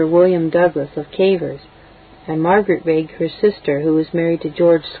married to Sir William Douglas of Cavers, and Margaret Rigg, her sister, who was married to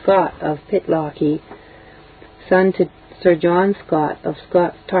George Scott of Pitlochry, son to Sir John Scott of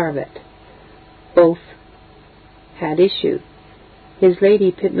Scots Tarvet. Both had issue. His lady,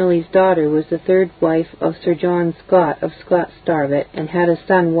 Pitmilly's daughter, was the third wife of Sir John Scott of Scots Tarvet, and had a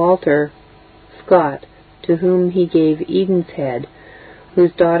son, Walter Scott, to whom he gave Edenshead,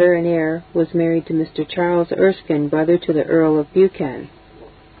 whose daughter and heir was married to Mr. Charles Erskine, brother to the Earl of Buchan.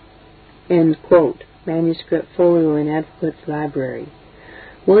 End quote. Manuscript folio in Advocate's Library.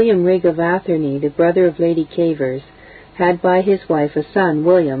 William Rigg of Atherny, the brother of Lady Cavers, had by his wife a son,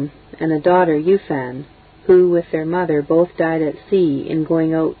 William, and a daughter, Euphan, who, with their mother, both died at sea in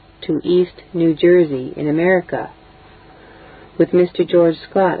going out to East New Jersey in America, with Mr. George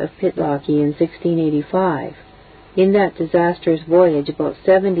Scott of Pitlochry in 1685. In that disastrous voyage, about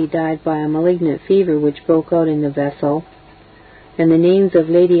 70 died by a malignant fever which broke out in the vessel, and the names of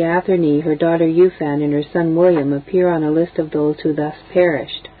Lady Atherny, her daughter Euphan, and her son William appear on a list of those who thus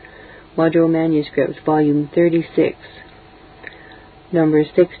perished. Wodrow Manuscripts, Volume 36, numbers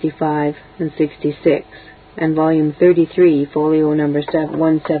 65 and 66, and Volume 33, Folio number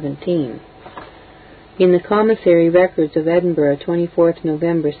 117. In the Commissary Records of Edinburgh, 24th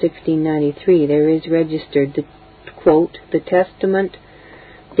November 1693, there is registered the quote, the testament,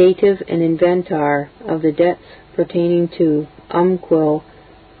 dative, and inventar of the debts pertaining to Umquil,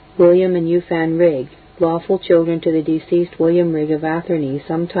 William and Euphan Rigg, lawful children to the deceased William Rigg of Atherny,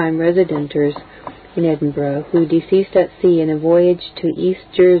 sometime residenters in Edinburgh, who deceased at sea in a voyage to East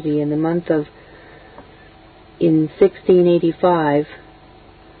Jersey in the month of in 1685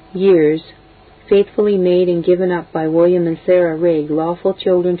 years, faithfully made and given up by William and Sarah Rigg, lawful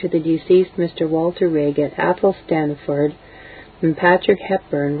children to the deceased Mr. Walter Rigg at Athelstaneford, and Patrick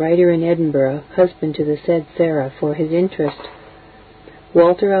Hepburn, writer in Edinburgh, husband to the said Sarah, for his interest.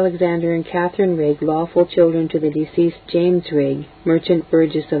 Walter Alexander and Catherine Rigg, lawful children to the deceased James Rigg, merchant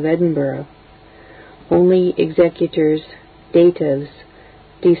burgess of Edinburgh. Only executors, datives,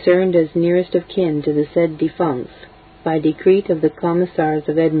 discerned as nearest of kin to the said defuncts, by decree of the Commissars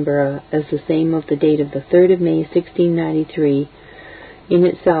of Edinburgh, as the same of the date of the 3rd of May, 1693, in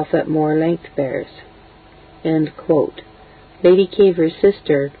itself at more length bears. End quote. Lady Cavers'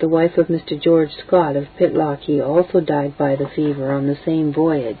 sister, the wife of Mr. George Scott of Pitlochry, also died by the fever on the same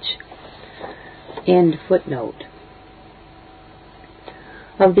voyage. End footnote.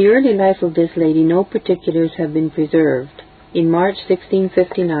 Of the early life of this lady no particulars have been preserved. In March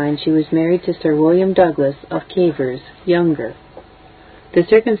 1659 she was married to Sir William Douglas of Cavers, younger. The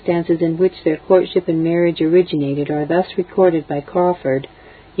circumstances in which their courtship and marriage originated are thus recorded by Crawford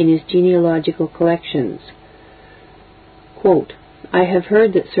in his genealogical collections. Quote, I have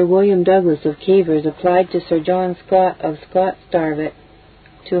heard that Sir William Douglas of Cavers applied to Sir John Scott of Scots Tarvet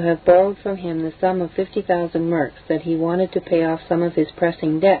to have borrowed from him the sum of 50,000 merks, that he wanted to pay off some of his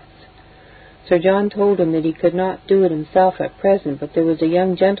pressing debts. Sir John told him that he could not do it himself at present, but there was a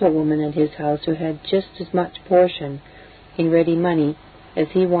young gentlewoman at his house who had just as much portion in ready money as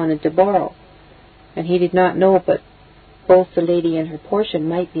he wanted to borrow, and he did not know but both the lady and her portion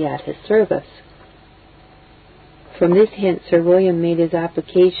might be at his service. From this hint Sir William made his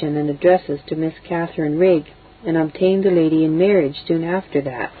application and addresses to Miss Catherine Rigg, and obtained the lady in marriage soon after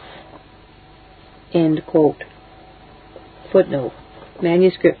that. End quote. Footnote.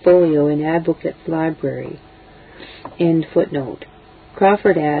 Manuscript folio in Advocate's Library. End footnote.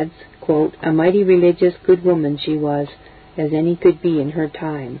 Crawford adds, quote, a mighty religious good woman she was, as any could be in her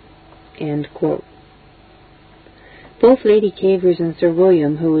time. End quote. Both Lady Cavers and Sir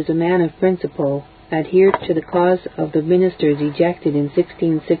William, who was a man of principle, adhered to the cause of the ministers ejected in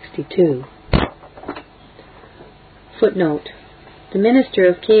 1662. Footnote. The minister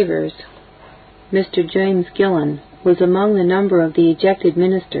of Cavers, Mr. James Gillan, was among the number of the ejected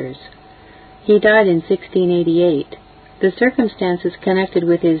ministers. He died in 1688. The circumstances connected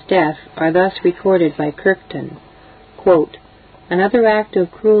with his death are thus recorded by Kirkton. Quote, another act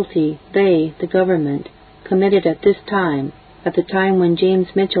of cruelty they, the government, committed at the time when James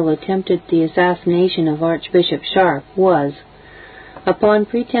Mitchell attempted the assassination of Archbishop Sharp, was, upon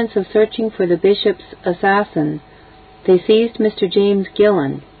pretense of searching for the bishop's assassin, they seized Mr. James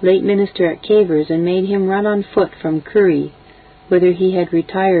Gillan, late minister at Cavers, and made him run on foot from Curry, whither he had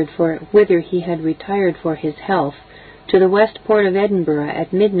retired for his health, to the west port of Edinburgh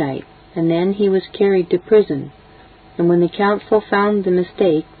at midnight, and then he was carried to prison. And when the council found the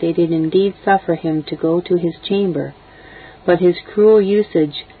mistake, they did indeed suffer him to go to his chamber, but his cruel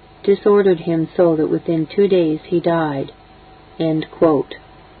usage disordered him so that within 2 days he died. End quote.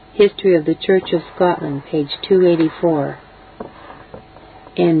 History of the Church of Scotland, page 284.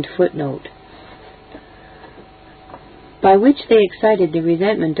 End footnote. By which they excited the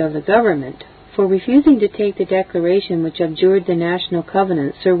resentment of the government. For refusing to take the declaration which abjured the national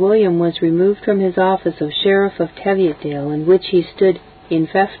covenant, Sir William was removed from his office of Sheriff of Teviotdale, in which he stood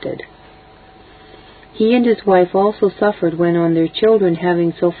infested. He and his wife also suffered when, on their children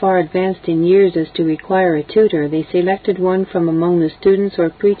having so far advanced in years as to require a tutor, they selected one from among the students or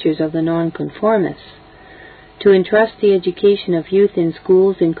preachers of the Nonconformists. To entrust the education of youth in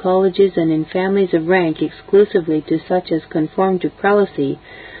schools, in colleges, and in families of rank exclusively to such as conformed to prelacy,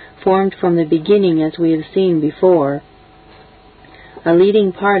 formed from the beginning, as we have seen before, a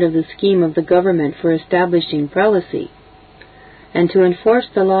leading part of the scheme of the government for establishing prelacy. And to enforce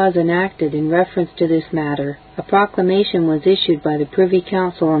the laws enacted in reference to this matter, a proclamation was issued by the Privy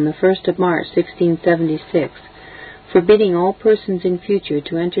Council on the 1st of March, 1676, forbidding all persons in future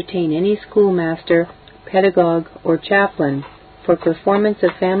to entertain any schoolmaster, pedagogue, or chaplain for performance of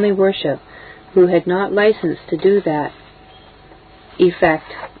family worship who had not license to do that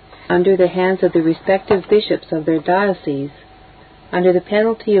effect under the hands of the respective bishops of their dioceses, under the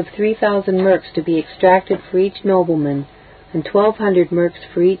penalty of 3,000 merks to be extracted for each nobleman, and 1,200 merks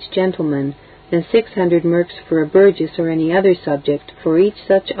for each gentleman, and 600 merks for a burgess or any other subject, for each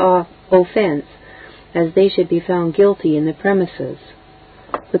such offence as they should be found guilty in the premises.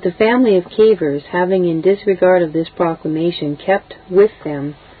 But the family of Cavers, having in disregard of this proclamation kept with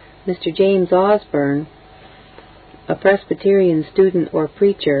them Mr. James Osborne, a Presbyterian student or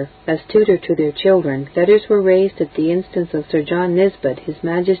preacher, as tutor to their children, letters were raised at the instance of Sir John Nisbet, His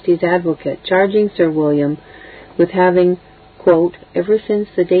Majesty's advocate, charging Sir William with having, quote, ever since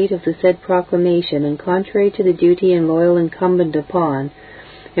the date of the said proclamation, and contrary to the duty and loyal incumbent upon,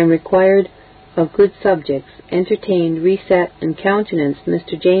 and required of good subjects, entertained, reset, and countenanced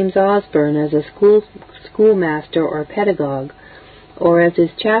Mr. James Osborne as a schoolmaster or pedagogue, or as his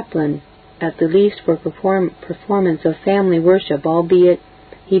chaplain, at the least for performance of family worship, albeit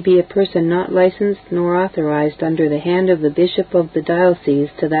he be a person not licensed nor authorized under the hand of the bishop of the diocese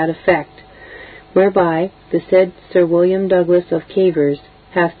to that effect, whereby the said Sir William Douglas of Cavers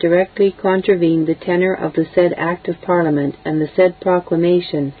hath directly contravened the tenor of the said Act of Parliament and the said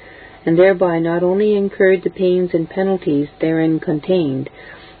proclamation, and thereby not only incurred the pains and penalties therein contained,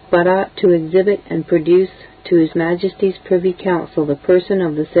 but ought to exhibit and produce to His Majesty's Privy Council the person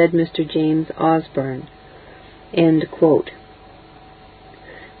of the said Mr. James Osborne. End quote.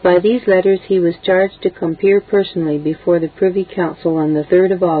 By these letters he was charged to appear personally before the Privy Council on the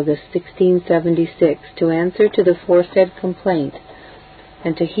 3rd of August, 1676, to answer to the foresaid complaint,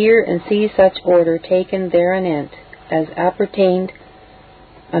 and to hear and see such order taken thereanent as appertained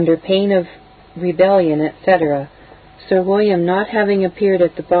under pain of rebellion, etc. Sir William not having appeared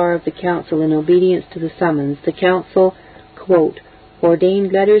at the bar of the council in obedience to the summons, the council, quote,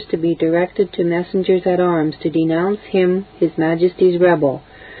 ordained letters to be directed to messengers at arms to denounce him, His Majesty's rebel,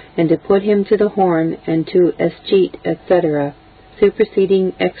 and to put him to the horn, and to escheat, etc.,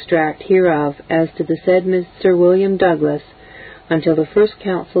 superseding extract hereof as to the said Sir William Douglas, until the first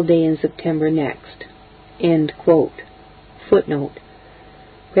council day in September next. End quote. Footnote.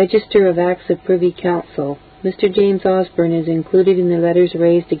 Register of Acts of Privy Council. Mr. James Osborne is included in the letters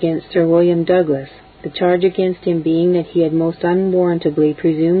raised against Sir William Douglas, the charge against him being that he had most unwarrantably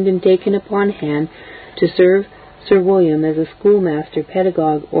presumed and taken upon hand to serve Sir William as a schoolmaster,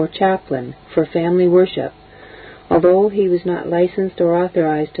 pedagogue, or chaplain for family worship, although he was not licensed or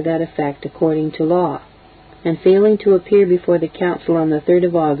authorized to that effect according to law. And failing to appear before the council on the 3rd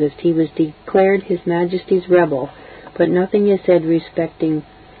of August, he was declared His Majesty's rebel, but nothing is said respecting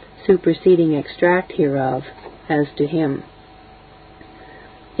superseding extract hereof as to him.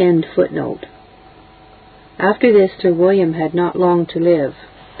 End footnote. After this, Sir William had not long to live.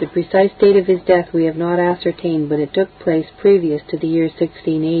 The precise date of his death we have not ascertained, but it took place previous to the year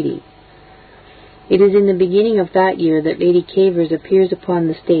 1680. It is in the beginning of that year that Lady Cavers appears upon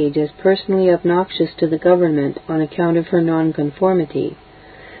the stage as personally obnoxious to the government on account of her nonconformity.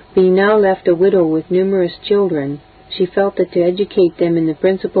 Being now left a widow with numerous children, she felt that to educate them in the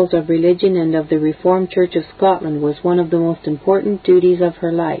principles of religion and of the Reformed Church of Scotland was one of the most important duties of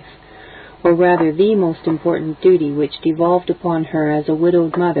her life, or rather the most important duty which devolved upon her as a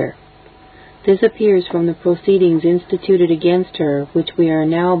widowed mother. This appears from the proceedings instituted against her, which we are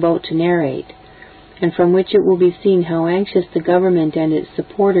now about to narrate, and from which it will be seen how anxious the government and its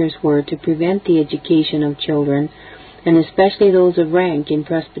supporters were to prevent the education of children, and especially those of rank in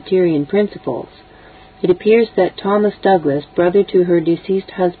Presbyterian principles. It appears that Thomas Douglas, brother to her deceased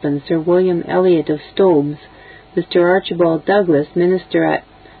husband, Sir William Elliot of Stobes, Mr. Archibald Douglas, minister at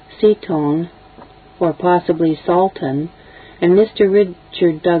Seaton, or possibly Salton, and Mr.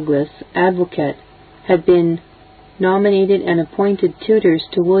 Richard Douglas, advocate, had been nominated and appointed tutors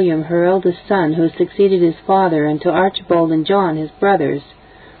to William, her eldest son, who succeeded his father, and to Archibald and John, his brothers,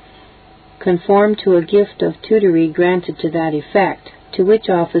 conformed to a gift of tutory granted to that effect, to which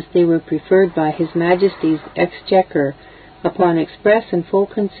office they were preferred by His Majesty's Exchequer, upon express and full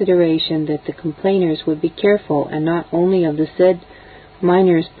consideration that the complainers would be careful, and not only of the said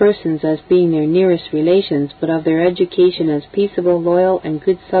minors' persons as being their nearest relations, but of their education as peaceable, loyal, and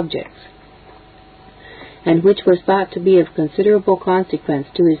good subjects, and which was thought to be of considerable consequence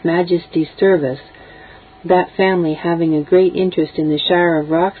to His Majesty's service, that family having a great interest in the shire of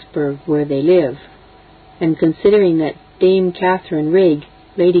Roxburgh where they live, and considering that Dame Catherine Rigg,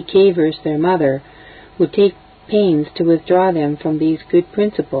 Lady Cavers, their mother, would take pains to withdraw them from these good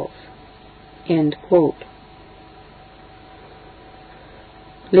principles. End quote.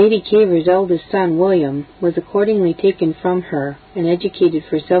 Lady Cavers' eldest son, William, was accordingly taken from her and educated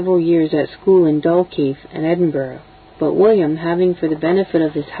for several years at school in Dalkeith and Edinburgh. But William, having for the benefit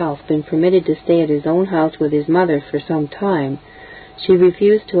of his health been permitted to stay at his own house with his mother for some time, she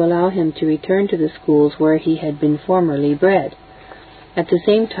refused to allow him to return to the schools where he had been formerly bred. At the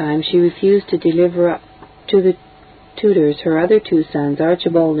same time, she refused to deliver up to the tutors her other two sons,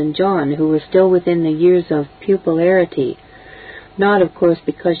 Archibald and John, who were still within the years of pupillarity, not, of course,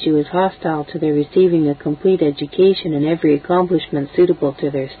 because she was hostile to their receiving a complete education and every accomplishment suitable to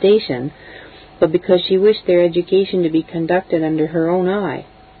their station, but because she wished their education to be conducted under her own eye.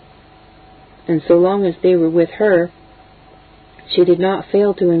 And so long as they were with her, she did not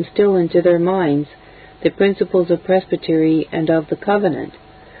fail to instill into their minds the principles of presbytery and of the covenant.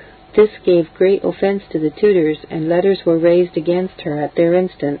 This gave great offense to the tutors, and letters were raised against her at their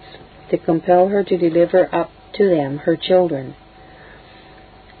instance to compel her to deliver up to them her children.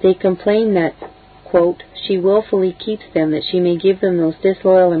 They complain that, quote, she willfully keeps them that she may give them those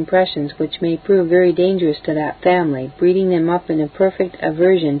disloyal impressions which may prove very dangerous to that family, breeding them up in a perfect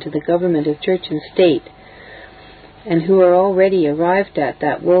aversion to the government of church and state, and who are already arrived at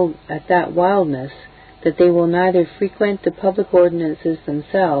that wildness that they will neither frequent the public ordinances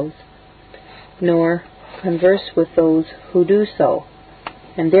themselves nor converse with those who do so,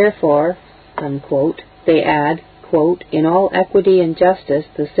 and therefore, unquote, they add, quote, in all equity and justice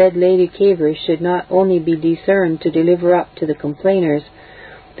the said Lady Cavers should not only be discerned to deliver up to the complainers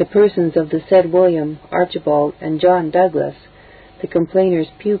the persons of the said William, Archibald, and John Douglas, the complainers'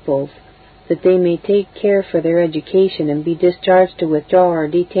 pupils, that they may take care for their education and be discharged to withdraw or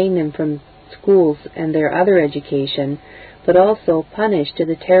detain them from schools and their other education, but also punished to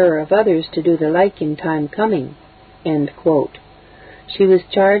the terror of others to do the like in time coming. End quote. She was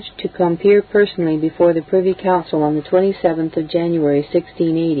charged to appear personally before the Privy Council on the 27th of January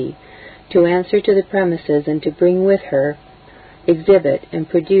 1680, to answer to the premises and to bring with her exhibit and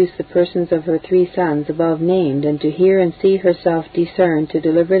produce the persons of her 3 sons above named, and to hear and see herself discern to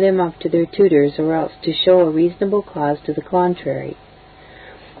deliver them up to their tutors, or else to show a reasonable cause to the contrary.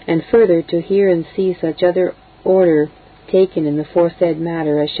 And further, to hear and see such other order taken in the foresaid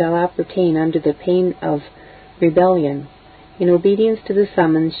matter as shall appertain under the pain of rebellion. In obedience to the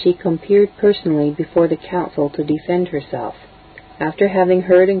summons, she appeared personally before the council to defend herself. After having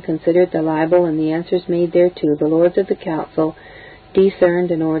heard and considered the libel and the answers made thereto, the lords of the council discerned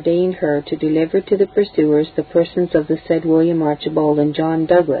and ordained her to deliver to the pursuers the persons of the said William Archibald and John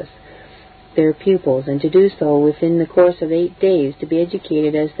Douglas, their pupils, and to do so within the course of 8 days, to be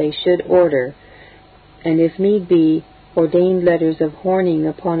educated as they should order, and if need be, ordained letters of warning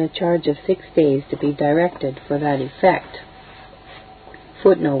upon a charge of 6 days to be directed for that effect.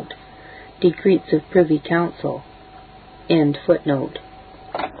 Footnote: Decreets of Privy Council. End footnote.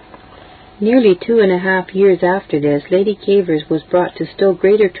 Nearly 2.5 years after this, Lady Cavers was brought to still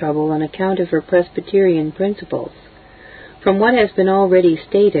greater trouble on account of her Presbyterian principles. From what has been already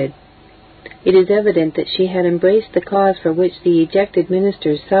stated, it is evident that she had embraced the cause for which the ejected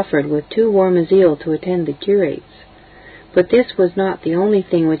ministers suffered with too warm a zeal to attend the curates. But this was not the only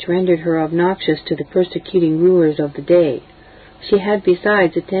thing which rendered her obnoxious to the persecuting rulers of the day. She had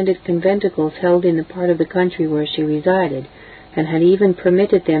besides attended conventicles held in the part of the country where she resided, and had even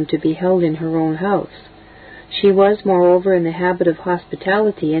permitted them to be held in her own house. She was, moreover, in the habit of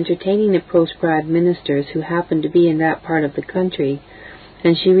hospitality, entertaining the proscribed ministers who happened to be in that part of the country,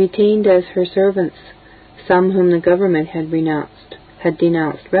 and she retained as her servants some whom the government had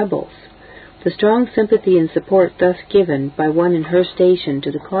denounced rebels. The strong sympathy and support thus given by one in her station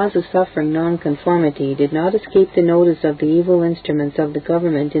to the cause of suffering nonconformity did not escape the notice of the evil instruments of the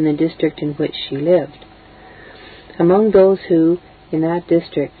government in the district in which she lived. Among those who, in that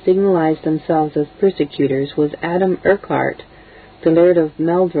district, signalized themselves as persecutors was Adam Urquhart, the Laird of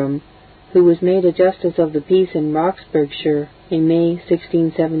Meldrum, who was made a Justice of the Peace in Roxburghshire in May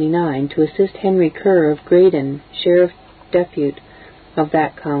 1679 to assist Henry Kerr of Graydon, Sheriff Depute of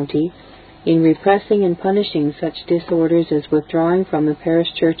that county, in repressing and punishing such disorders as withdrawing from the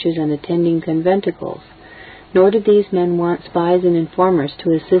parish churches and attending conventicles. Nor did these men want spies and informers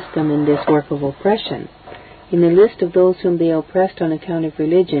to assist them in this work of oppression. In the list of those whom they oppressed on account of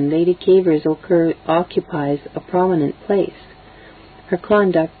religion, Lady Cavers occupies a prominent place. Her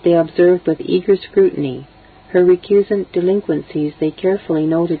conduct they observed with eager scrutiny. Her recusant delinquencies they carefully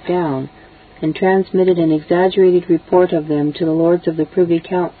noted down, and transmitted an exaggerated report of them to the lords of the Privy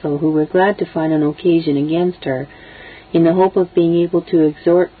Council, who were glad to find an occasion against her, in the hope of being able to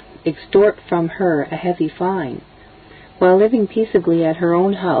extort from her a heavy fine. While living peaceably at her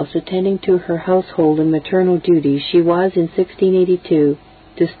own house, attending to her household and maternal duties, she was, in 1682,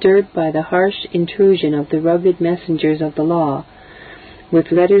 disturbed by the harsh intrusion of the rugged messengers of the law,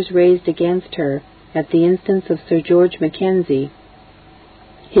 with letters raised against her at the instance of Sir George Mackenzie,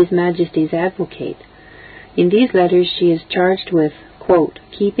 His Majesty's advocate. In these letters she is charged with, quote,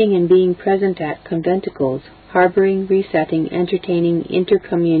 keeping and being present at conventicles, harboring, resetting, entertaining,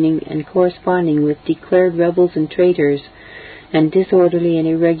 intercommuning, and corresponding with declared rebels and traitors, and disorderly and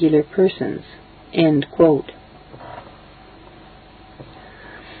irregular persons, end quote.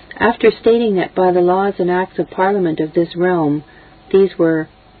 After stating that by the laws and acts of Parliament of this realm, these were,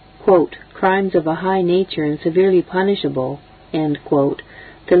 quote, crimes of a high nature and severely punishable, end quote,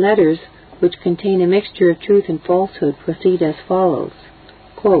 the letters, which contain a mixture of truth and falsehood, proceed as follows.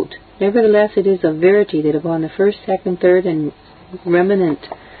 Quote, nevertheless it is of verity that upon the 1st, 2nd, 3rd, and remanent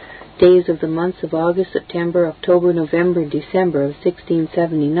days of the months of August, September, October, November, December of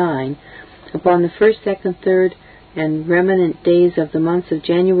 1679, upon the 1st, 2nd, 3rd, and remanent days of the months of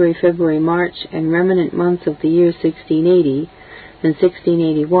January, February, March, and remanent months of the year 1680 and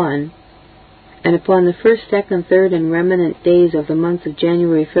 1681, and upon the 1st, 2nd, 3rd, and remanent days of the months of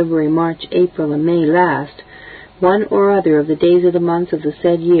January, February, March, April, and May last, one or other of the days of the months of the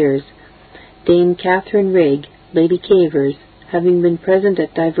said years, Dame Catherine Rigg, Lady Cavers, having been present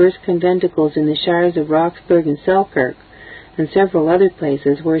at divers conventicles in the shires of Roxburgh and Selkirk, and several other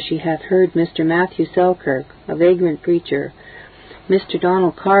places where she hath heard Mr. Matthew Selkirk, a vagrant preacher, Mr.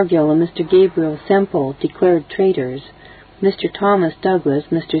 Donald Cargill, and Mr. Gabriel Semple declared traitors, Mr. Thomas Douglas,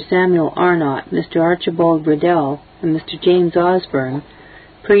 Mr. Samuel Arnott, Mr. Archibald Riddell, and Mr. James Osborne,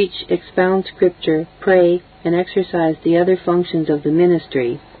 preach, expound Scripture, pray, and exercise the other functions of the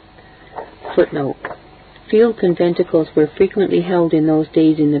ministry. Footnote. Field conventicles were frequently held in those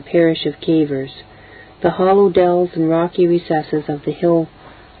days in the parish of Cavers. The hollow dells and rocky recesses of the hill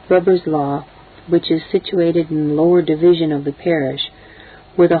Rubber's Law, which is situated in the lower division of the parish,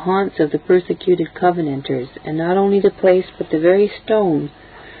 were the haunts of the persecuted Covenanters, and not only the place but the very stone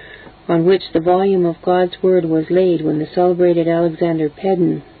on which the volume of God's Word was laid when the celebrated Alexander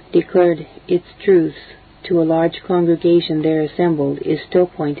Pedden declared its truths to a large congregation there assembled, is still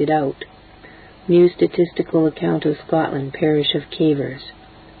pointed out. New Statistical Account of Scotland, Parish of Cavers.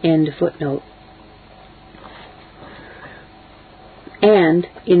 End footnote. And,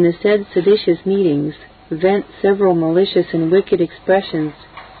 in the said seditious meetings, vent several malicious and wicked expressions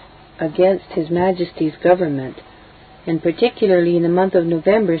against His Majesty's government, and particularly in the month of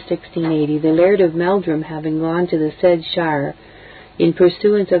November 1680, the Laird of Meldrum having gone to the said shire in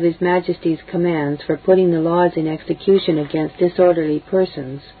pursuance of His Majesty's commands for putting the laws in execution against disorderly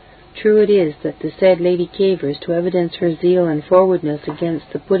persons, true it is that the said Lady Cavers, to evidence her zeal and forwardness against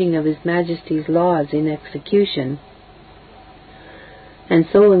the putting of His Majesty's laws in execution, and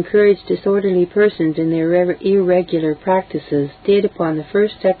so encouraged disorderly persons in their irregular practices, did upon the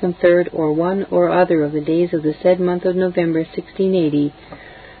 1st, 2nd, 3rd, or one or other of the days of the said month of November 1680,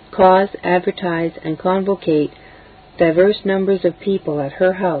 cause, advertise, and convocate divers numbers of people at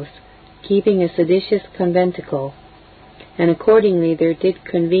her house, keeping a seditious conventicle, and accordingly there did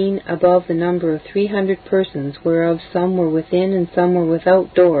convene above the number of 300 persons, whereof some were within and some were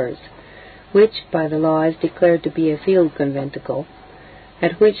without doors, which by the law is declared to be a field conventicle,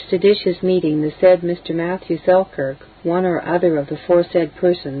 at which seditious meeting the said Mr. Matthew Selkirk, one or other of the foresaid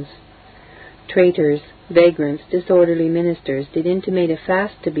persons, traitors, vagrants, disorderly ministers, did intimate a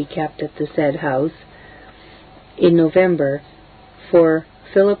fast to be kept at the said house in November for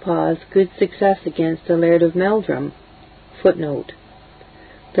Philippa's good success against the Laird of Meldrum. Footnote.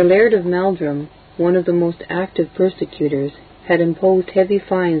 The Laird of Meldrum, one of the most active persecutors, had imposed heavy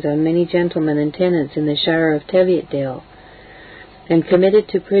fines on many gentlemen and tenants in the shire of Teviotdale, and committed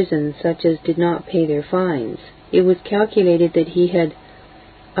to prison such as did not pay their fines. It was calculated that he had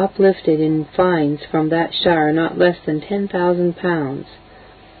uplifted in fines from that shire not less than £10,000.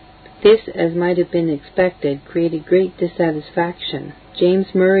 This, as might have been expected, created great dissatisfaction. James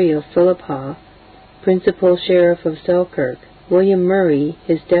Murray of Philippa, principal sheriff of Selkirk, William Murray,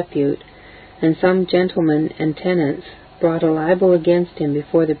 his depute, and some gentlemen and tenants brought a libel against him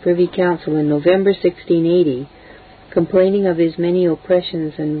before the Privy Council in November 1680, complaining of his many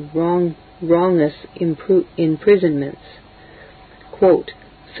oppressions and wrongous imprisonments. Quote,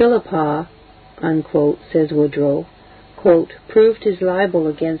 Philippa, unquote, says Woodrow, quote, proved his libel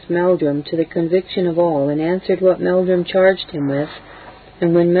against Meldrum to the conviction of all, and answered what Meldrum charged him with,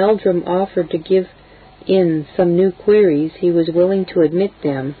 and when Meldrum offered to give in some new queries, he was willing to admit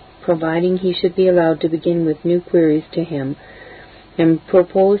them, providing he should be allowed to begin with new queries to him, and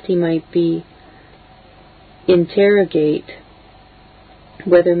proposed he might be interrogate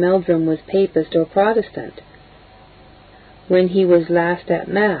whether Meldrum was Papist or Protestant, when he was last at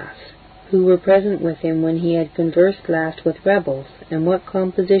Mass, who were present with him when he had conversed last with rebels, and what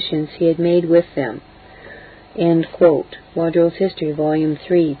compositions he had made with them. End quote. Wodrow's History, Volume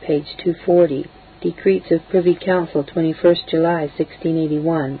 3, page 240. Decrees of Privy Council, 21st July,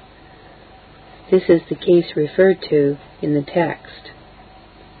 1681. This is the case referred to in the text.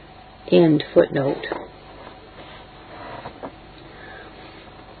 End footnote.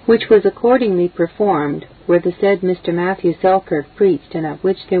 Which was accordingly performed, where the said Mr. Matthew Selkirk preached, and at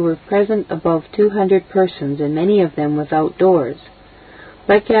which there were present above 200 persons, and many of them without doors.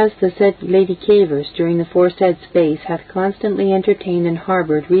 Like as the said Lady Cavers, during the foresaid space, hath constantly entertained and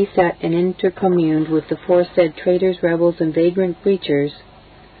harboured, reset, and intercommuned with the foresaid traitors, rebels, and vagrant preachers,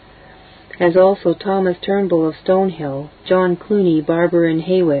 as also Thomas Turnbull of Stonehill, John Clooney, barber in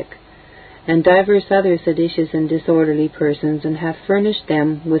Haywick, and divers other seditious and disorderly persons, and hath furnished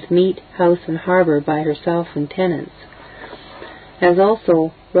them with meat, house, and harbour by herself and tenants, as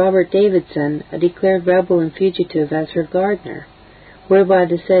also Robert Davidson, a declared rebel and fugitive, as her gardener, whereby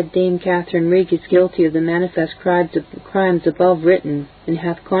the said Dame Catherine Rigg is guilty of the manifest crimes above written, and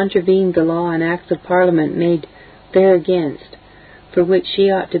hath contravened the law and acts of Parliament made thereagainst, for which she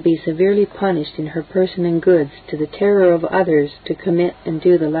ought to be severely punished in her person and goods, to the terror of others to commit and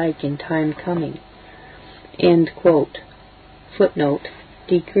do the like in time coming. End quote. Footnote.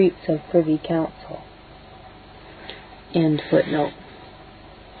 Decrees of Privy Council. End footnote.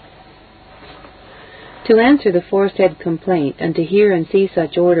 To answer the foresaid complaint, and to hear and see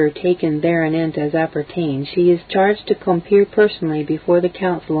such order taken thereanent as appertains, she is charged to compere personally before the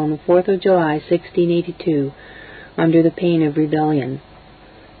Council on the 4th of July, 1682, under the pain of rebellion.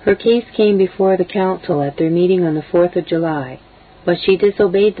 Her case came before the Council at their meeting on the 4th of July, but she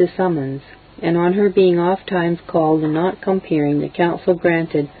disobeyed the summons, and on her being oft times called and not compeering, the Council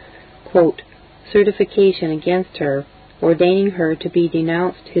granted, quote, certification against her ordaining her to be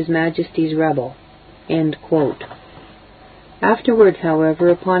denounced His Majesty's rebel." End quote. Afterward, however,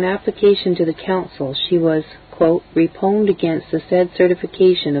 upon application to the council, she was, quote, "reponed against the said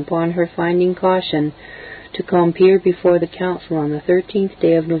certification upon her finding caution to compere before the council on the 13th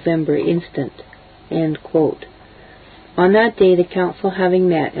day of November instant." End quote. On that day, the council having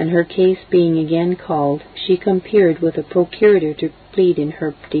met and her case being again called, she compered with a procurator to plead in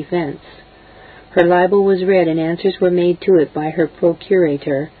her defense. Her libel was read and answers were made to it by her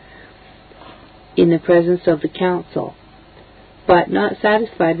procurator in the presence of the council. But, not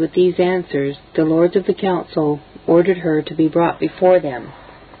satisfied with these answers, the lords of the council ordered her to be brought before them.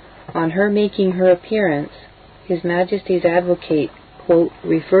 On her making her appearance, His Majesty's advocate, quote,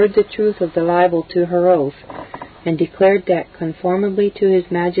 "referred the truth of the libel to her oath, and declared that, conformably to His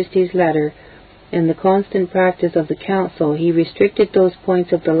Majesty's letter and the constant practice of the council, he restricted those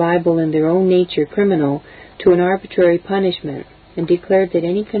points of the libel in their own nature criminal to an arbitrary punishment, and declared that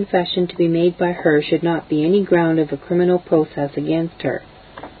any confession to be made by her should not be any ground of a criminal process against her."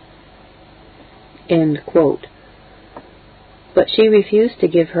 End quote. But she refused to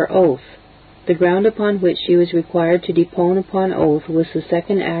give her oath. The ground upon which she was required to depone upon oath was the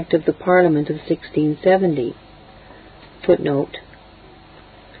Second Act of the Parliament of 1670. Footnote.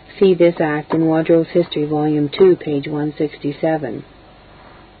 See this act in Wodrow's History, Volume 2, page 167.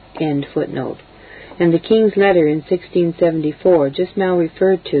 End footnote. And the King's letter in 1674, just now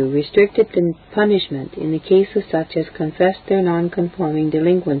referred to, restricted the punishment in the case of such as confessed their non-conforming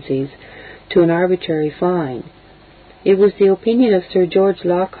delinquencies to an arbitrary fine. It was the opinion of Sir George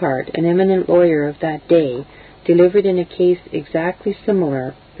Lockhart, an eminent lawyer of that day, delivered in a case exactly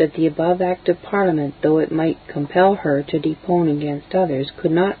similar, that the above Act of Parliament, though it might compel her to depone against others,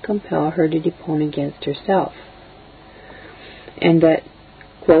 could not compel her to depone against herself, and that,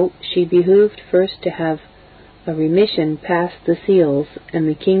 quote, "she behooved first to have a remission past the seals, and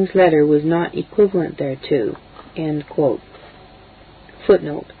the King's letter was not equivalent thereto." End quote.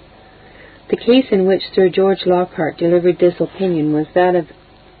 Footnote. The case in which Sir George Lockhart delivered this opinion was that of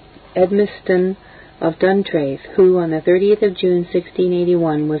Edmiston of Duntraith, who, on the 30th of June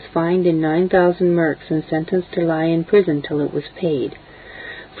 1681, was fined in 9,000 merks and sentenced to lie in prison till it was paid,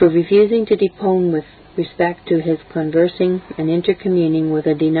 for refusing to depone with respect to his conversing and intercommuning with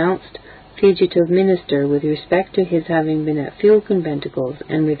a denounced fugitive minister, with respect to his having been at field conventicles,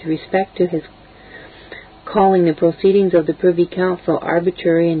 and with respect to his calling the proceedings of the Privy Council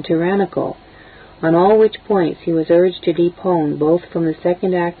arbitrary and tyrannical, on all which points he was urged to depone both from the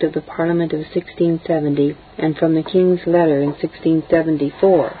Second Act of the Parliament of 1670 and from the King's letter in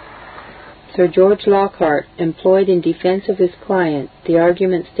 1674. Sir George Lockhart employed in defence of his client the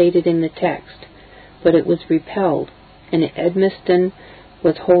argument stated in the text, but it was repelled, and Edmiston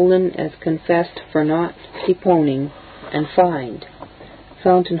was holden as confessed for not deponing, and fined.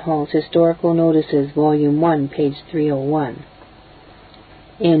 Fountainhall's Historical Notices, Volume 1, page 301.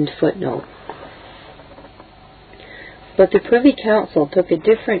 End footnote. But the Privy Council took a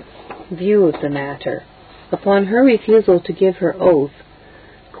different view of the matter. Upon her refusal to give her oath,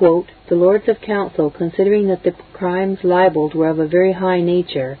 quote, "the Lords of Council, considering that the crimes libelled were of a very high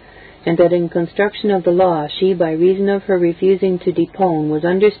nature, and that in construction of the law she, by reason of her refusing to depone, was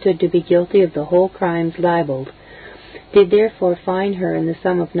understood to be guilty of the whole crimes libelled, did therefore fine her in the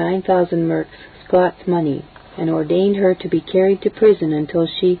sum of 9,000 merks Scots money, and ordained her to be carried to prison until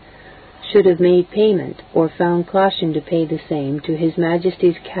she should have made payment, or found caution to pay the same, to His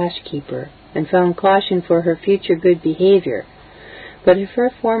Majesty's cash-keeper, and found caution for her future good behaviour. But if her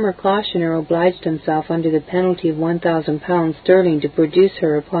former cautioner obliged himself under the penalty of £1,000 sterling to produce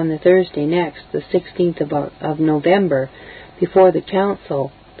her upon the Thursday next, the 16th of November, before the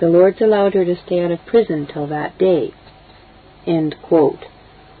Council, the Lords allowed her to stay out of prison till that day." End quote.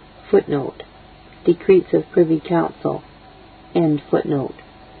 Footnote. Decreets of Privy Council. End footnote.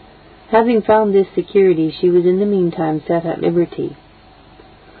 Having found this security, she was in the meantime set at liberty.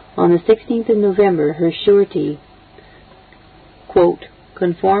 On the 16th of November, her surety, quote,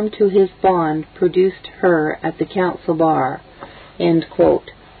 "conformed to his bond, produced her at the council bar," end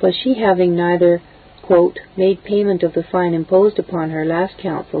quote. But she having neither, quote, "made payment of the fine imposed upon her last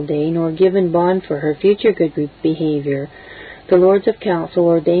council day, nor given bond for her future good behaviour, the Lords of Council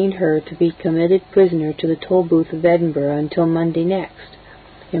ordained her to be committed prisoner to the Tolbooth of Edinburgh until Monday next,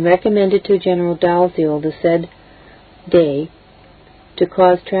 and recommended to General Dalziel the said day to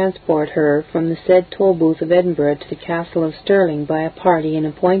cause transport her from the said Tolbooth of Edinburgh to the Castle of Stirling by a party, and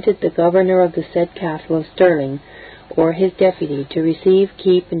appointed the governor of the said Castle of Stirling, or his deputy, to receive,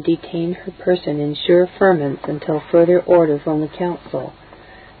 keep, and detain her person in sure ferments until further order from the council."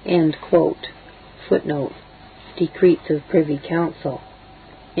 End quote. Footnote. Decreets of Privy Council.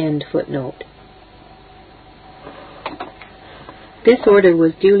 End footnote. This order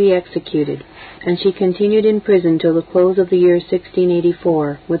was duly executed, and she continued in prison till the close of the year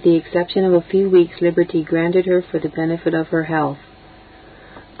 1684, with the exception of a few weeks' liberty granted her for the benefit of her health.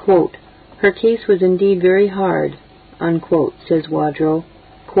 Quote, "Her case was indeed very hard," unquote, says Wadrow,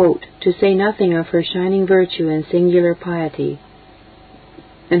 quote, "to say nothing of her shining virtue and singular piety,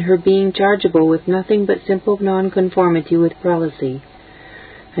 and her being chargeable with nothing but simple nonconformity with prelacy,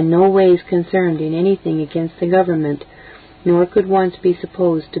 and no ways concerned in anything against the government, nor could once be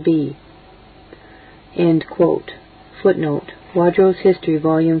supposed to be." End quote. Footnote, Wadrow's History,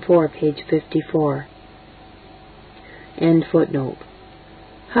 Volume 4, page 54. End footnote.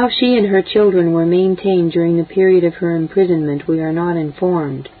 How she and her children were maintained during the period of her imprisonment we are not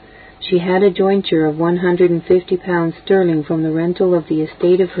informed. She had a jointure of £150 sterling from the rental of the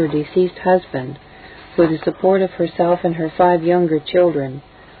estate of her deceased husband, for the support of herself and her 5 younger children,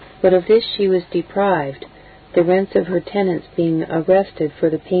 but of this she was deprived, the rents of her tenants being arrested for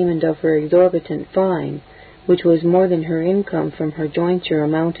the payment of her exorbitant fine, which was more than her income from her jointure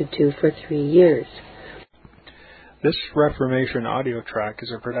amounted to for 3 years. This Reformation audio track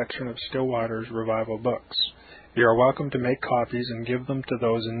is a production of Still Waters Revival Books. You are welcome to make copies and give them to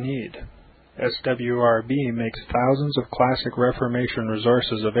those in need. SWRB makes thousands of classic Reformation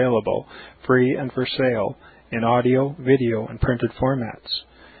resources available, free and for sale, in audio, video, and printed formats.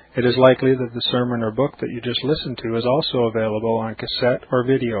 It is likely that the sermon or book that you just listened to is also available on cassette or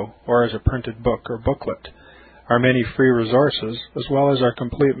video, or as a printed book or booklet. Our many free resources, as well as our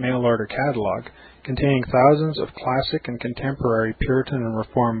complete mail-order catalog, containing thousands of classic and contemporary Puritan and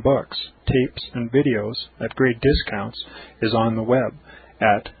Reform books, tapes, and videos at great discounts, is on the web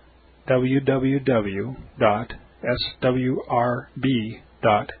at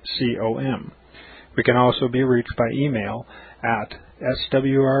www.swrb.com. We can also be reached by email at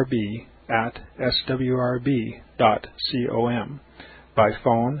swrb@swrb.com, by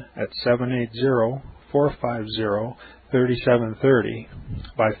phone at 780-450-3730,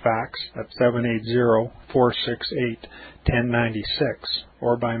 by fax at 780-468-1096,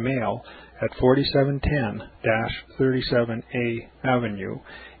 or by mail at 4710-37A Avenue,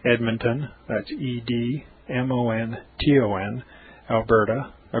 Edmonton, that's Edmonton,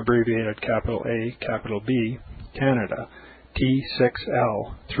 Alberta, abbreviated capital A, capital B, Canada,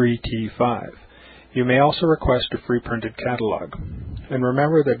 T6L3T5. You may also request a free printed catalog. And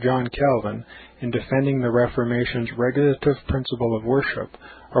remember that John Calvin, in defending the Reformation's regulative principle of worship,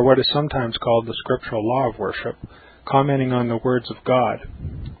 or what is sometimes called the scriptural law of worship, commenting on the words of God,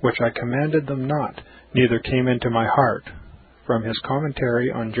 "which I commanded them not, neither came into my heart," from his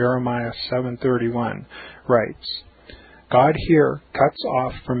commentary on Jeremiah 7:31, writes, "God here cuts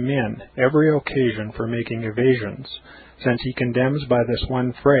off from men every occasion for making evasions, since he condemns by this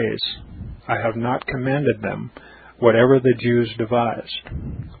one phrase, 'I have not commanded them,' whatever the Jews devised.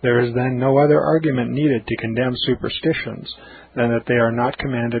 There is then no other argument needed to condemn superstitions than that they are not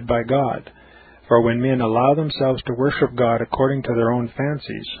commanded by God. For when men allow themselves to worship God according to their own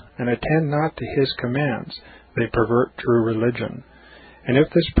fancies, and attend not to his commands, they pervert true religion. And if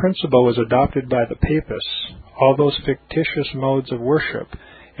this principle was adopted by the Papists, all those fictitious modes of worship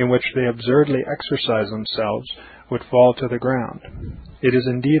in which they absurdly exercise themselves would fall to the ground. It is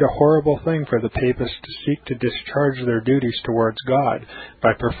indeed a horrible thing for the Papists to seek to discharge their duties towards God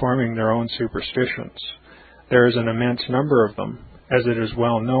by performing their own superstitions. There is an immense number of them, as it is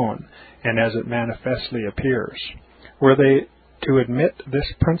well known, and as it manifestly appears. Were they to admit this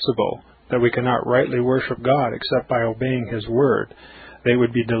principle, that we cannot rightly worship God except by obeying his word, they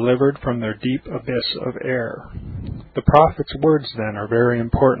would be delivered from their deep abyss of error. The prophet's words, then, are very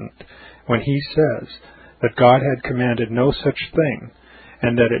important, when he says that God had commanded no such thing,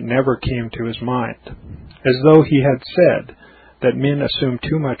 and that it never came to his mind, as though he had said that men assume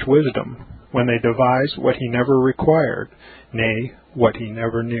too much wisdom when they devise what he never required, nay, what he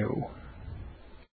never knew.